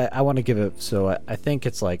that's, I want to give it, so I think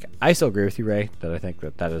it's I still agree with you, Ray, that I think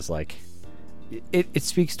that is it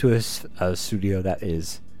speaks to a studio that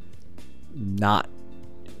is not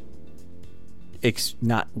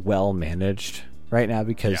well managed right now,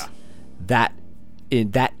 because that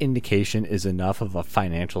indication is enough of a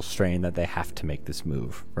financial strain that they have to make this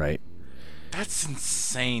move, right? That's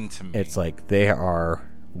insane to me. It's they are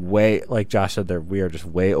way, like Josh said, we are just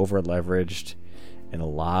way over leveraged in a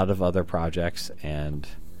lot of other projects, and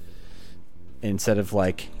instead of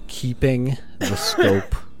keeping the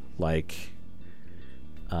scope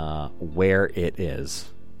where it is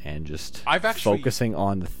and just focusing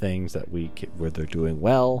on the things that where they're doing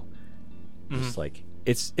well, just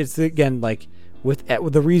it's again with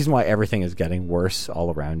the reason why everything is getting worse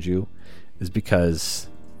all around you is because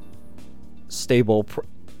stable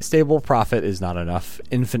profit is not enough.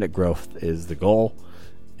 Infinite growth is the goal,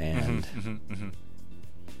 and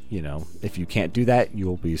if you can't do that, you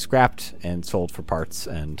will be scrapped and sold for parts,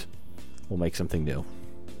 and we'll make something new.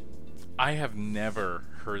 I have never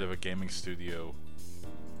heard of a gaming studio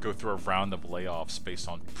go through a round of layoffs based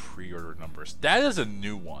on pre-order numbers. That is a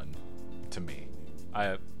new one to me.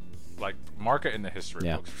 I mark it in the history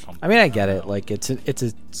books or something. I mean, I get it. It's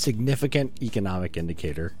a significant economic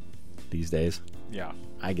indicator these days. Yeah,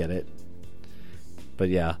 I get it. But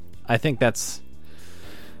yeah, I think that's,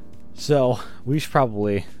 so we should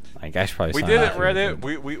probably I guess probably we did it, Reddit.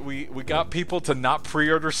 We got people to not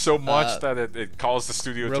pre-order so much that it caused the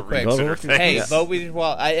studio to reconsider things. Hey, vote with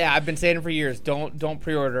I've been saying it for years. Don't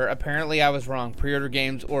pre-order. Apparently, I was wrong. Pre-order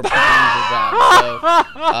games or people use your job.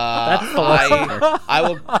 So, I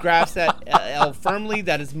will grasp that L firmly.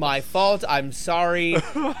 That is my fault. I'm sorry.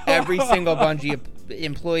 Every single Bungie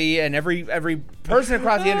employee and every person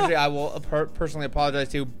across the industry, I will personally apologize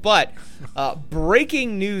to. But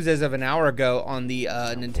breaking news as of an hour ago on the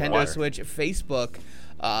Nintendo Switch Facebook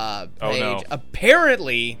page,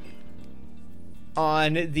 apparently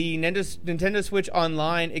on the Nintendo Switch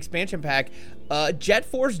Online expansion pack, Jet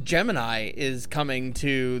Force Gemini is coming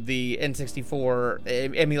to the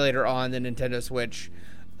N64 emulator on the Nintendo Switch.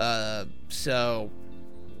 So,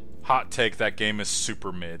 hot take: that game is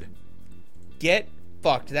super mid. Get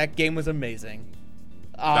fucked. That game was amazing.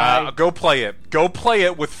 Go play it. Go play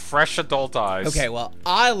it with fresh adult eyes. Okay, well,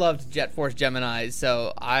 I loved Jet Force Gemini,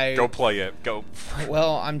 so Go play it. Go.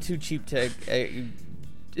 Well, I'm too cheap to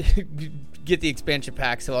get the expansion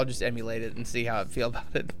pack, so I'll just emulate it and see how I feel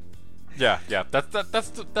about it. Yeah. That's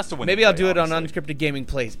the win. Maybe I'll do it on Unscripted Gaming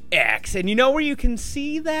Plays X. And you know where you can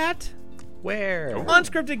see that? Where?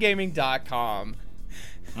 Unscriptedgaming.com.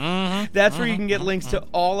 That's where you can get links to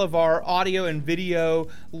all of our audio and video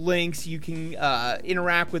links. You can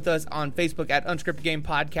interact with us on Facebook at Unscripted Game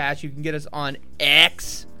Podcast. You can get us on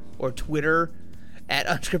X or Twitter at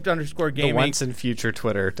unscripted_gaming. The once and future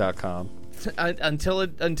Twitter.com. Until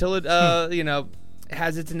it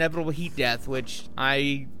has its inevitable heat death, which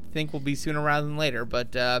I think will be sooner rather than later.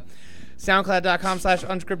 But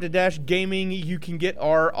SoundCloud.com/unscripted-gaming. You can get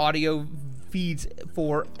our audio feeds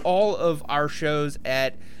for all of our shows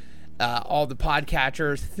at all the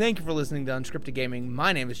podcatchers. Thank you for listening to Unscripted Gaming.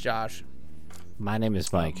 My name is Josh. My name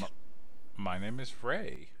is Mike. My name is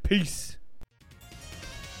Ray. Peace.